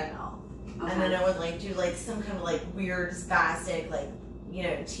on the treadmill, and then I would like do like some kind of like weird spastic like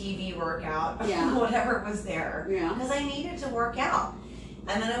TV workout, Yeah. whatever was there, Yeah. because I needed to work out.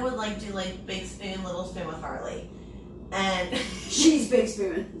 And then I would like do like big spoon, little spoon with Harley, and She's big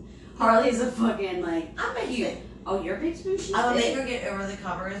spoon. Harley's a fucking like. I'm big spoon. Oh, you're big spoon. She's I would big. make her get over the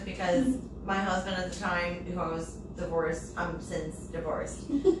covers because my husband at the time, who I was divorced, I'm since divorced,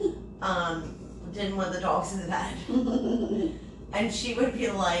 didn't want the dogs in the bed. And she would be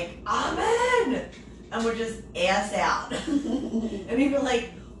like, "Amen," and would just ass out. And he'd be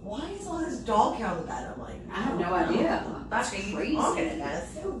like, "Why is all this dog hair on the bed?" I'm like, I have no idea. That's She's crazy. talking to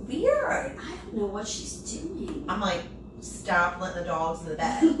us. So weird. I don't know what she's doing. I'm like, "Stop letting the dogs in the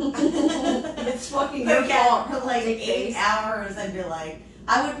bed." It's fucking your Okay, fault. for like Dick 8 face. hours, I'd be like,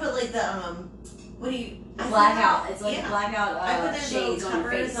 I would put like the what do you Blackout. It's like yeah. blackout I put those little shades on your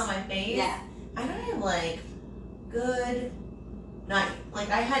covers face. on my face. Yeah. And I am like, good night. Like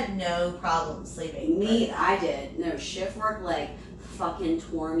I had no problem sleeping. Me, I did. No, shift work like fucking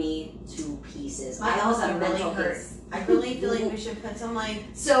tore me to pieces. My I was elbow a really mental hurts. case. I really feel like we should put some like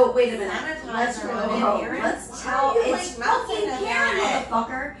So wait a minute. sanitizer on whoa, here. let's Why tell are you, it's like, melting fucking the Karen, hair?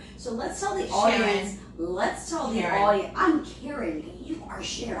 motherfucker. So let's tell the Sharon. audience. Let's tell the Karen. audience. I'm Karen. You are I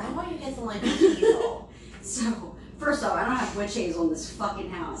Sharon. want you to get some like diesel. So first off, I don't have witch hazel in this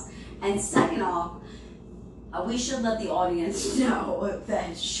fucking house, and second off, we should let the audience know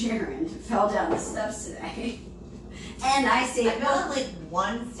that Sharon fell down the steps today. And I I saved fell in like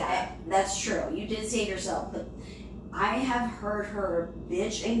one step. That's true. You did save yourself, but I have heard her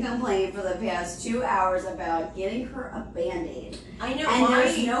bitch and complain for the past 2 hours about getting her a Band-Aid. I know And why.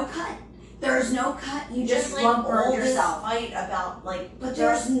 there's no cut. There's no cut. You just like rug all burn this yourself. fight about like, But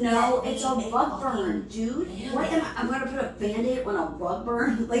there's no, it's a fucking rug burn, dude. Band-Aid. What am I? I'm gonna put a Band-Aid on a rug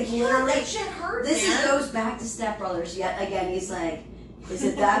burn? Like Yeah, literally. that shit hurts. This man. goes back to Step Brothers yet again. He's like, is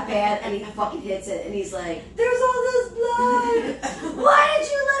it that bad? And he fucking hits it, and he's like, There's all this blood. why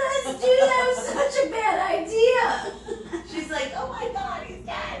did you let us do that? It was such a bad idea. She's like, oh my god, he's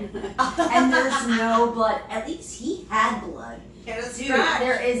dead. And there's no blood. At least he had blood. It was Dude, scratch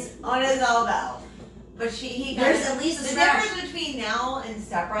there is. on his elbow. But he got There's at least a the scratch. difference between now and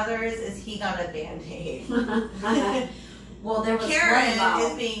Step Brothers is he got a Band-Aid. Well, there was blood Karen is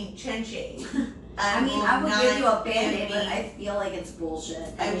involved. being chinchy. I mean, I would give you a not Band-Aid, give but me- I feel like it's bullshit.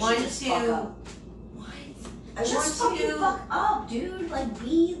 I We want should just to- fuck up. What? I Just want fucking to. fuck up, dude. Like,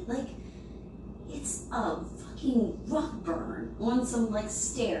 be like, it's a fucking rug burn on some like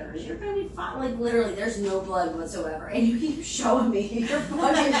stairs. You're gonna be fine. Like, literally, there's no blood whatsoever, and you keep showing me your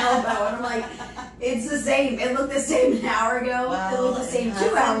fucking elbow, and I'm like, it's the same. It looked the same an hour ago. Well, it looked the same it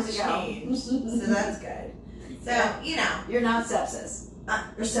 2 hours hasn't ago. changed, so that's good. So, you know. You're not sepsis.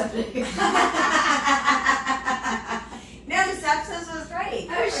 Or septic. No, sepsis was great.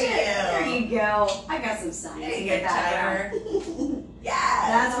 Oh shit! There you go. I got some science. There you go, Tyler. Yeah.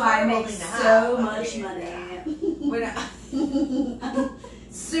 That's why I make so much money.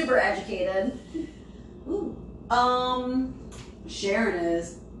 Super educated. Ooh. Sharon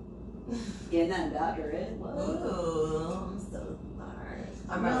is getting that doctorate. Whoa. Ooh, I'm so smart.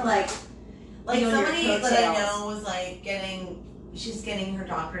 I'm really like somebody that I know was like she's getting her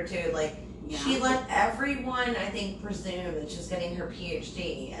doctorate too. Like she let everyone, I think, presume that she's getting her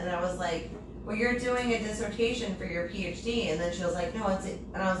PhD, and I was like, well, you're doing a dissertation for your PhD, and then she was like, no, and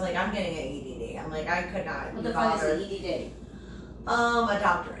I was like, I'm getting an EDD. I'm like, I could not. What the fuck is an EDD? A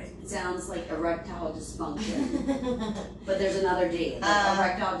doctorate. It sounds like erectile dysfunction, but there's another D. Like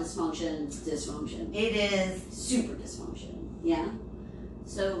erectile dysfunction. It is super dysfunction. Yeah.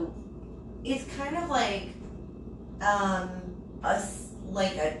 So it's kind of like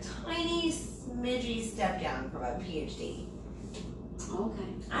a tiny smidgy step down from a PhD.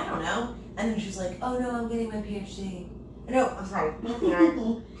 Okay. I don't know. And then she's like, oh no, I'm getting my PhD. No, I'm sorry.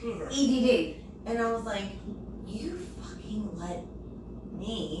 EDD. And I was like, you fucking let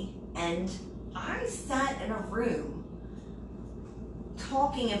me, and I sat in a room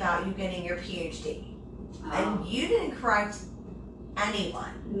talking about you getting your PhD. And you didn't correct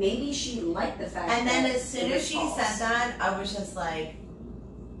anyone. Maybe she liked the fact and then that as soon as she said that, I was just like,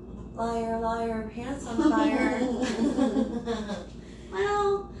 liar, liar, pants on fire.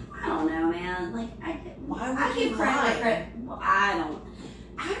 Well, I don't know, man. Like, why would I you give lie? credit. Well, I don't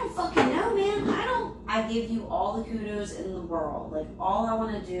fucking know, man. I give you all the kudos in the world. Like, all I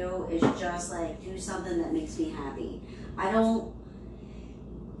want to do is just like do something that makes me happy. I don't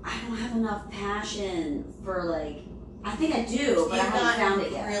have enough passion for like. I think I do, but I haven't found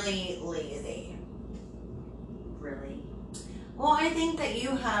it yet. Really lazy. Really? Well, I think that you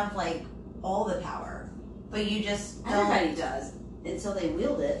have like all the power, but you just don't. Everybody does until they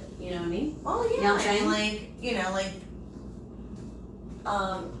wield it. You know what I mean? Well, yeah. You know what I'm saying?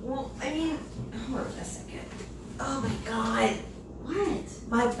 Well, I mean, hold on a second. Oh my god. What?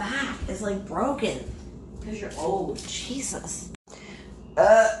 My back is like broken. Because you're old. Jesus.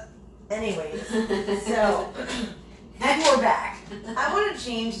 Anyways, so. And we're back. I want to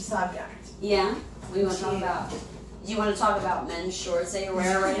change the subject. Yeah? What do you want to talk about? Do you want to talk about men's shorts that you're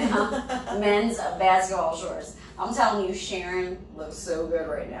wearing right now? Men's basketball shorts. I'm telling you, Sharon looks so good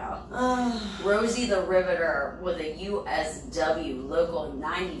right now. Rosie the Riveter with a USW local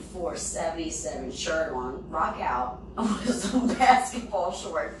 9477 shirt on. Rock out with some basketball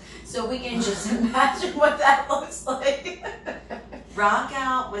shorts. So we can just imagine what that looks like. Rock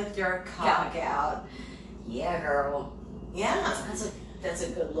out with your cock out. Yeah, girl. Yeah. That's a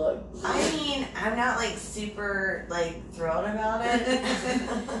good look. I mean, I'm not like super like thrilled about it.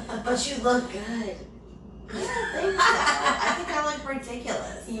 But you look good. I don't think so. I think I look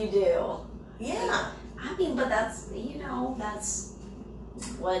ridiculous. You do. Yeah. I mean, but that's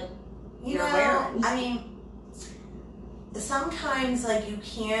what you're wearing. I mean, sometimes like you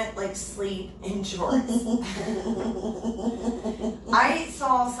can't like sleep in shorts. I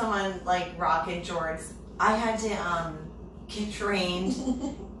saw someone like rocking shorts. I had to get trained.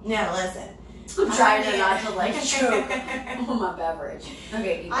 No, listen. I'm trying to not to like choke on my beverage.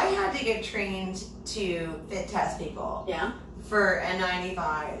 Okay. I had to get trained to fit test people. Yeah. For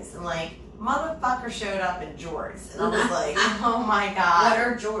N95s, and like motherfucker showed up in jorts, and I was like, oh my god. What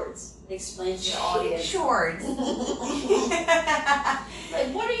are jorts? Explain to the audience. Shorts.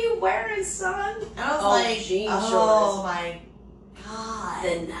 Like, what are you wearing, son? I was like, jean oh shorts. my god.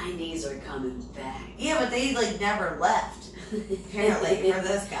 The 90s are coming back. Yeah, but they like never left. Apparently for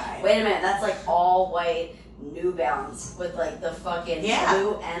this guy. Wait a minute, that's like all white New Balance with like the fucking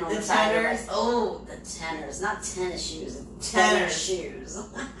blue and on the side. Tenors. Oh, the tenors, not tennis shoes. Tenors. Shoes.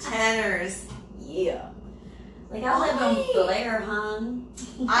 Tenors. Yeah. Like I live in Blair, hon.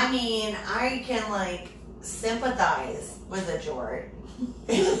 I mean, I can like sympathize with a jort.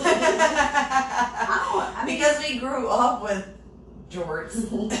 Because we grew up with jorts.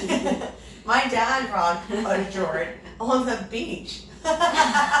 My dad rocked a jort on the beach.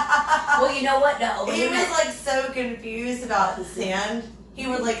 Well, you know what? No, he was like so confused about the sand. He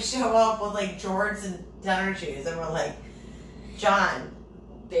would like show up with like jorts and dinner shoes, and we're like, John,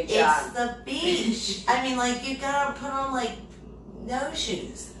 Big John, it's the beach. I mean, like you gotta put on like no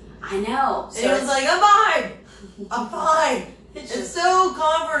shoes. I know. So he was like, I'm fine. It's so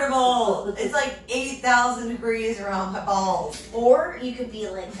comfortable. It's like 8,000 degrees around my balls. Or you could be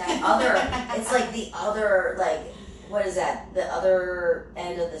like that other. It's like the other like what is that? The other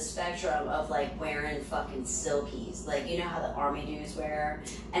end of the spectrum of like wearing fucking silkies. Like, you know how the army dudes wear?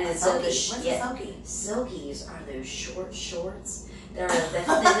 And instead of the What's a silky? silkies are those short shorts. They're the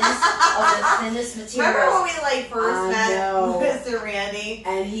thinnest material. Remember when we like first met Mr. Randy?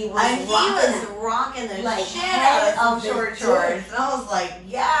 And he was rocking the like shit out of some short shorts. And I was like,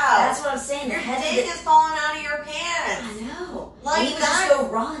 yeah. That's what I'm saying. Your dick is falling out of your pants. I know. Like and he would that. just go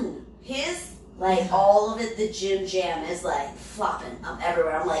run. His Like all of it, the gym jam is like flopping up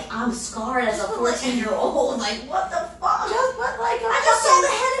everywhere. I'm like, I'm scarred as a 14-year-old. Like, what the fuck? Just put like I just saw the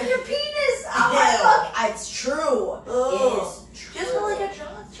head of your penis. Oh my fuck! It's true. Ugh. It's true. Just put like a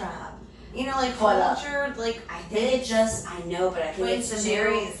jaw strap. You know, like But, cultured, like I think it just. I know, but I think Twins it's and too.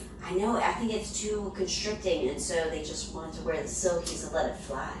 Marys. I know. I think it's too constricting, and so they just wanted to wear the silkies and let it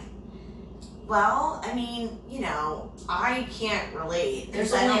fly. Well, I mean, you know, I can't relate.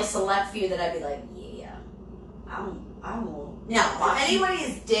 There's only a select few that I'd be like, yeah, I will. No, if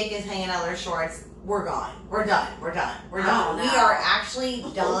anybody's dick is hanging out of their shorts, we're gone. We're done. We're done. We're I done. don't We know. are actually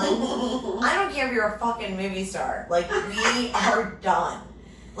done. I don't care if you're a fucking movie star. Like, we are done.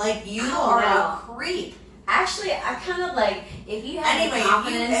 Like, you are a creep. Actually, I kind of like, if you have Anyway, the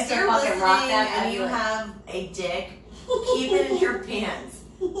confidence if to you're fucking listening rock that, and I'd you be like, have a dick, keep it in your pants.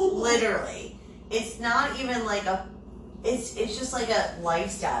 Literally. It's not even like a, it's just like a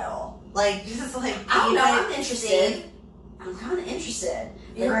lifestyle. Like, just like, I don't know, keep I'm it interested. safe. I'm kind of interested.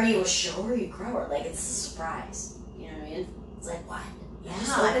 Like, are you a show or you grower? Like, it's a surprise. You know what I mean? It's like, what?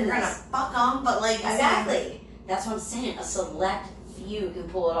 Just Yeah, open you're gonna this. fuck them, but like, Exactly. That's what I'm saying. A select few can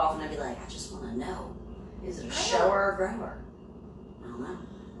pull it off, and I'd be like, I just want to know. Is it a shower or a grower? I don't know.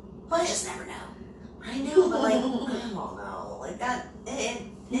 But I just never know. I know, but like, I don't know. Like that,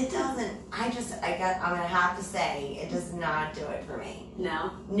 it doesn't, I'm gonna have to say, it does not do it for me.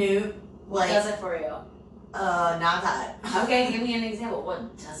 No? Nope. What Like, does it for you? not that. Okay, give me an example.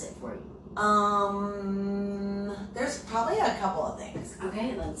 What does it for you? There's probably a couple of things.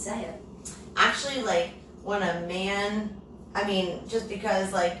 Okay, let's say it. Actually, like, when a man, I mean, just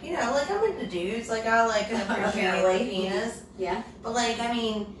because, like, you know, like, I'm into dudes, like, I, like, can appreciate, like, Apparently. penis. Yeah? But, like, I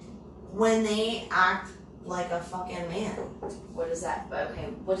mean, when they act like a fucking man. What does that, okay,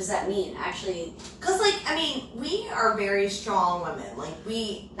 what does that mean? Actually, Because, like, I mean, we are very strong women. Like,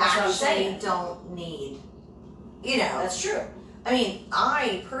 we That's what I'm actually saying. don't need, you know. that's true. I mean,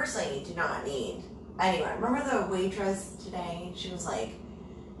 I personally do not need. Anyway, remember the waitress today? She was like,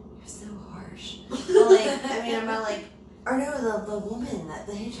 "You're so harsh." But like, I mean, I'm not like, or no, the woman,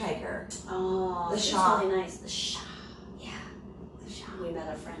 the hitchhiker, Oh, The she's shop. really nice. The shop. Yeah. The shop. We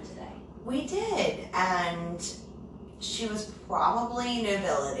met a friend today. we did, and she was probably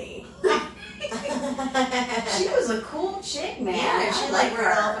nobility. She was a cool chick, man. Yeah, she I like rode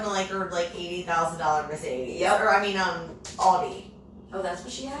her. off in like her like $80,000 Mercedes. Yep. Or I mean, Audi. Oh, that's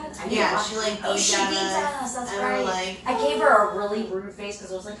what she had? I Yeah, didn't she watch- like Oh, beeped she at beeped at us. That's and right. we're like, I gave her a really rude face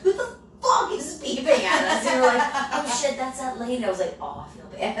because I was like, who the fuck is beeping at us? And we were like, oh shit, that's that lady. I was like, oh, I feel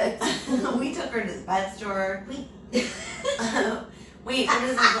bad. we took her to the pet store. Wait, what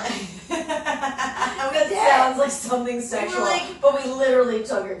is it like? That sounds like something sexual. like- but we literally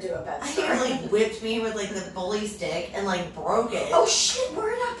took her to a pet He store. like whipped me with like the bully stick and like broke it. Oh shit, where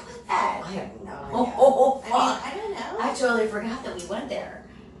did I put that? I have no idea. Oh, I fuck. mean, I don't know. I totally forgot that we went there.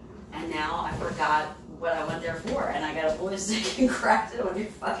 And now I forgot what I went there for. And I got a bully stick and cracked it on your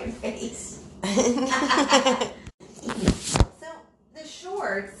fucking face. So the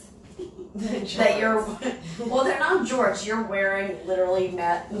shorts That you're, well, they're not jorts. You're wearing literally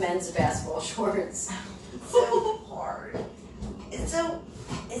men's basketball shorts. so hard. It's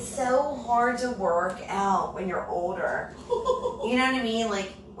so hard to work out when you're older. You know what I mean?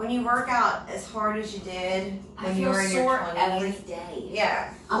 Like when you work out as hard as you did I when you feel were in your sore 20s. every day.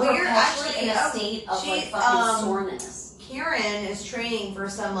 Yeah. I'm Well, you're perpetually actually in a state of like she's, fucking soreness. Karen is training for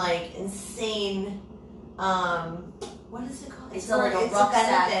some like insane what is it called? It's like a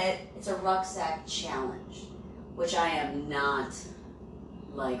rucksack. benefit. It's a rucksack challenge, which I am not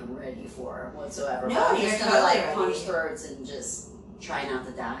like ready for whatsoever. No, But I'm you're just gonna totally like punch ready. throats and just try not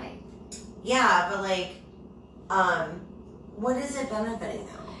to die. Yeah, but like what is it benefiting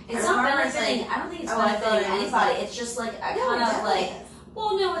though? It's I not remember benefiting. like, I don't think it's oh, I benefiting thought it was anybody. like- It's just like I no, kind it of definitely like. is.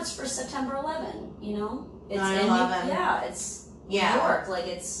 Well, no, it's for September 11. You know, it's 9/11. yeah, it's Yeah. New York. Like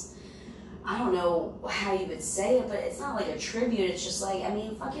it's. I don't know how you would say it, but it's not like a tribute. It's just like, I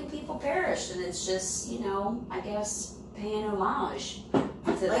mean, fucking people perished, and it's just, you know, I guess paying homage to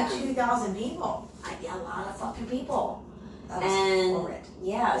like them. 2,000 people. A lot of fucking people. That's And horrid.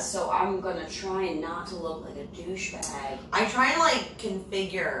 yeah, so I'm gonna try not to look like a douchebag. I try to like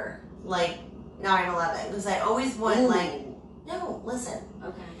configure like 9/11 because I always want Ooh. no, listen,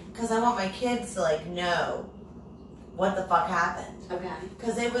 Okay. because I want my kids to know what the fuck happened. Okay.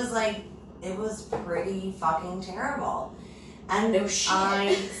 Because it was pretty fucking terrible. And No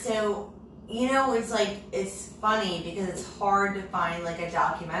shit. so, it's funny because it's hard to find a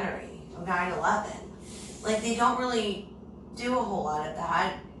documentary of 9/11. They don't really do a whole lot of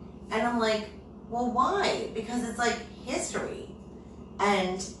that. And I'm like, well, why? Because it's history.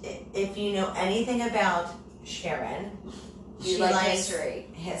 And if you know anything about Sharon, You she like likes history.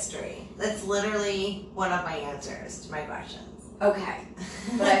 history. That's literally one of my answers to my questions. Okay.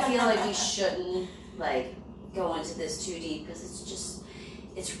 But I feel like we shouldn't go into this too deep because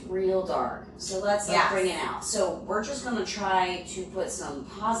it's real dark. So let's bring it out. So we're just gonna try to put some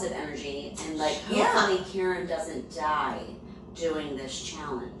positive energy and hopefully Karen doesn't die doing this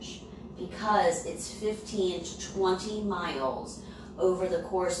challenge because it's 15 to 20 miles over the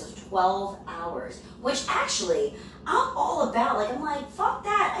course of 12 hours, which actually I'm all about. I'm like, fuck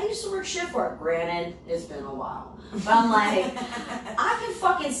that. I used to work shift work. Granted, it's been a while. But I'm like, I can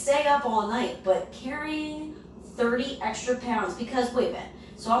fucking stay up all night, but carrying 30 extra pounds, because wait a minute,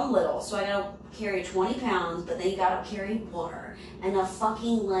 so I'm little, so I gotta carry 20 pounds, but then you gotta carry water, and a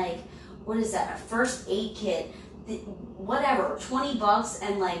fucking what is that, a first aid kit, whatever, $20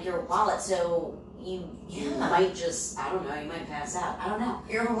 and your wallet, so you might just, I don't know, you might pass out. I don't know.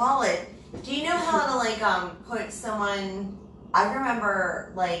 Your wallet. Do you know how to put someone? I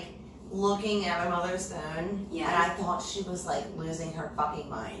remember looking at my mother's phone, and I thought she was losing her fucking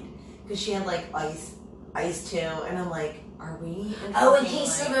mind because she had ice too, and I'm like, are we? In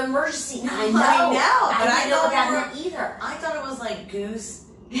case of emergency. I know, but I didn't know what that thought meant either. I thought it was Goose.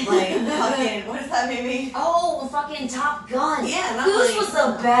 Fucking, what is that movie? Oh, fucking Top Gun. Yeah, and Goose was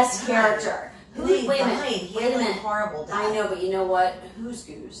the best character. Wait a Wait a minute. minute. Horrible death. I know, but you know what? Who's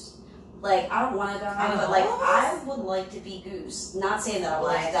Goose? I don't want to die, but I would like to be Goose. Not saying that I would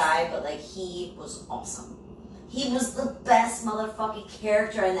like to die, but he was awesome. He was the best motherfucking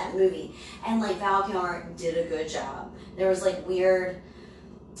character in that movie, and Val Kilmer did a good job. There was weird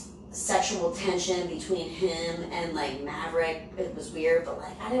sexual tension between him and Maverick. It was weird, but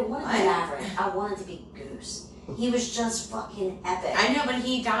I didn't want to be Maverick. I wanted to be Goose. He was just fucking epic. I know, but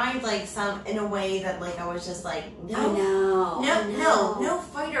he died in a way that I was just no. I know. No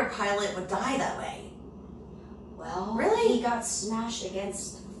fighter pilot would die that way. Well, really, he got smashed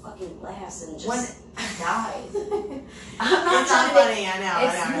against fucking glass and just died. I'm not funny. I know.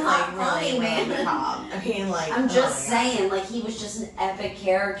 It's not funny, man. I mean, I'm just saying, he was just an epic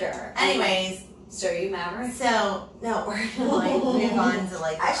character. Anyways. So are you Maverick? So, no, we're going to move on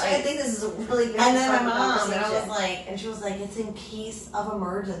to Actually, I think this is a really good and then my mom, and I was and she was it's in case of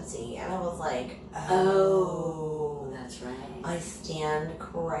emergency. And I was oh, that's right. I stand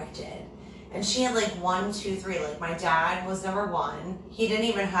corrected. And she had 1, 2, 3. My dad was number 1. He didn't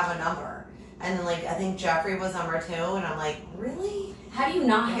even have a number. And then I think Jeffrey was number 2. And I'm really? How do you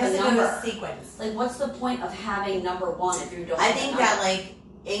not have a number? Sequence. What's the point of having number 1 if you don't? I think that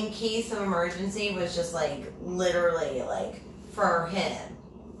in case of emergency was just literally for him.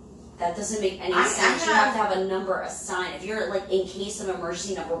 That doesn't make any sense. You have to have a number assigned. If you're in case of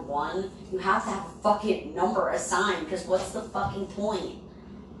emergency number 1, you have to have a fucking number assigned because what's the fucking point?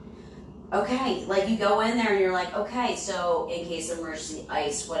 Okay, you go in there and you're okay, so in case of emergency,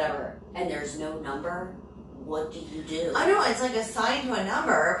 ice, whatever, and there's no number, what do you do? I know, it's assigned to a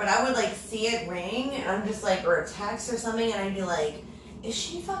number, but I would see it ring and I'm just or a text or something and I'd be is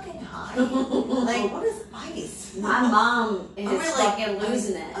she fucking high? What is ice? My mom is fucking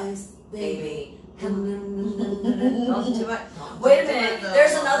losing it. Ice, baby. Wait a minute,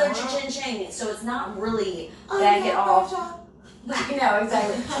 there's another ching. So it's not really bang it off. I know,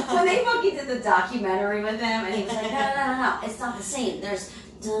 exactly. When they fucking did the documentary with him, and he was no, it's not the same. There's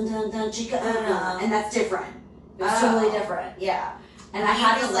dun dun dun chica, and that's different. It was totally different, yeah. And I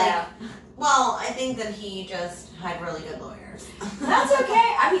had to laugh. Well, I think that he just had really good lawyers. That's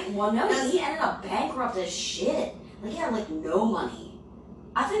okay. I mean, he ended up bankrupt as shit. He had no money.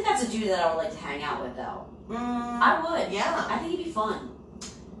 I think that's a dude that I would like to hang out with, though. I would. Yeah. I think he'd be fun.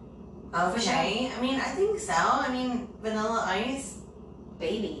 Okay. Sure. I mean, I think so. I mean, Vanilla Ice.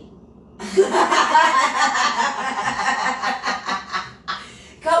 Baby.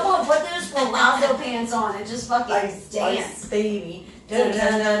 Come on, put those palazzo pants on and just fucking dance. Ice, baby. Dun,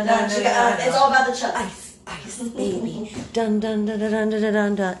 dun, dun, dun, it's all about the chuck. Ice, baby. Dun, dun, dun, dun, dun, dun,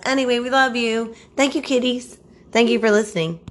 dun, dun. Anyway, we love you. Thank you, kitties. Thank you for listening.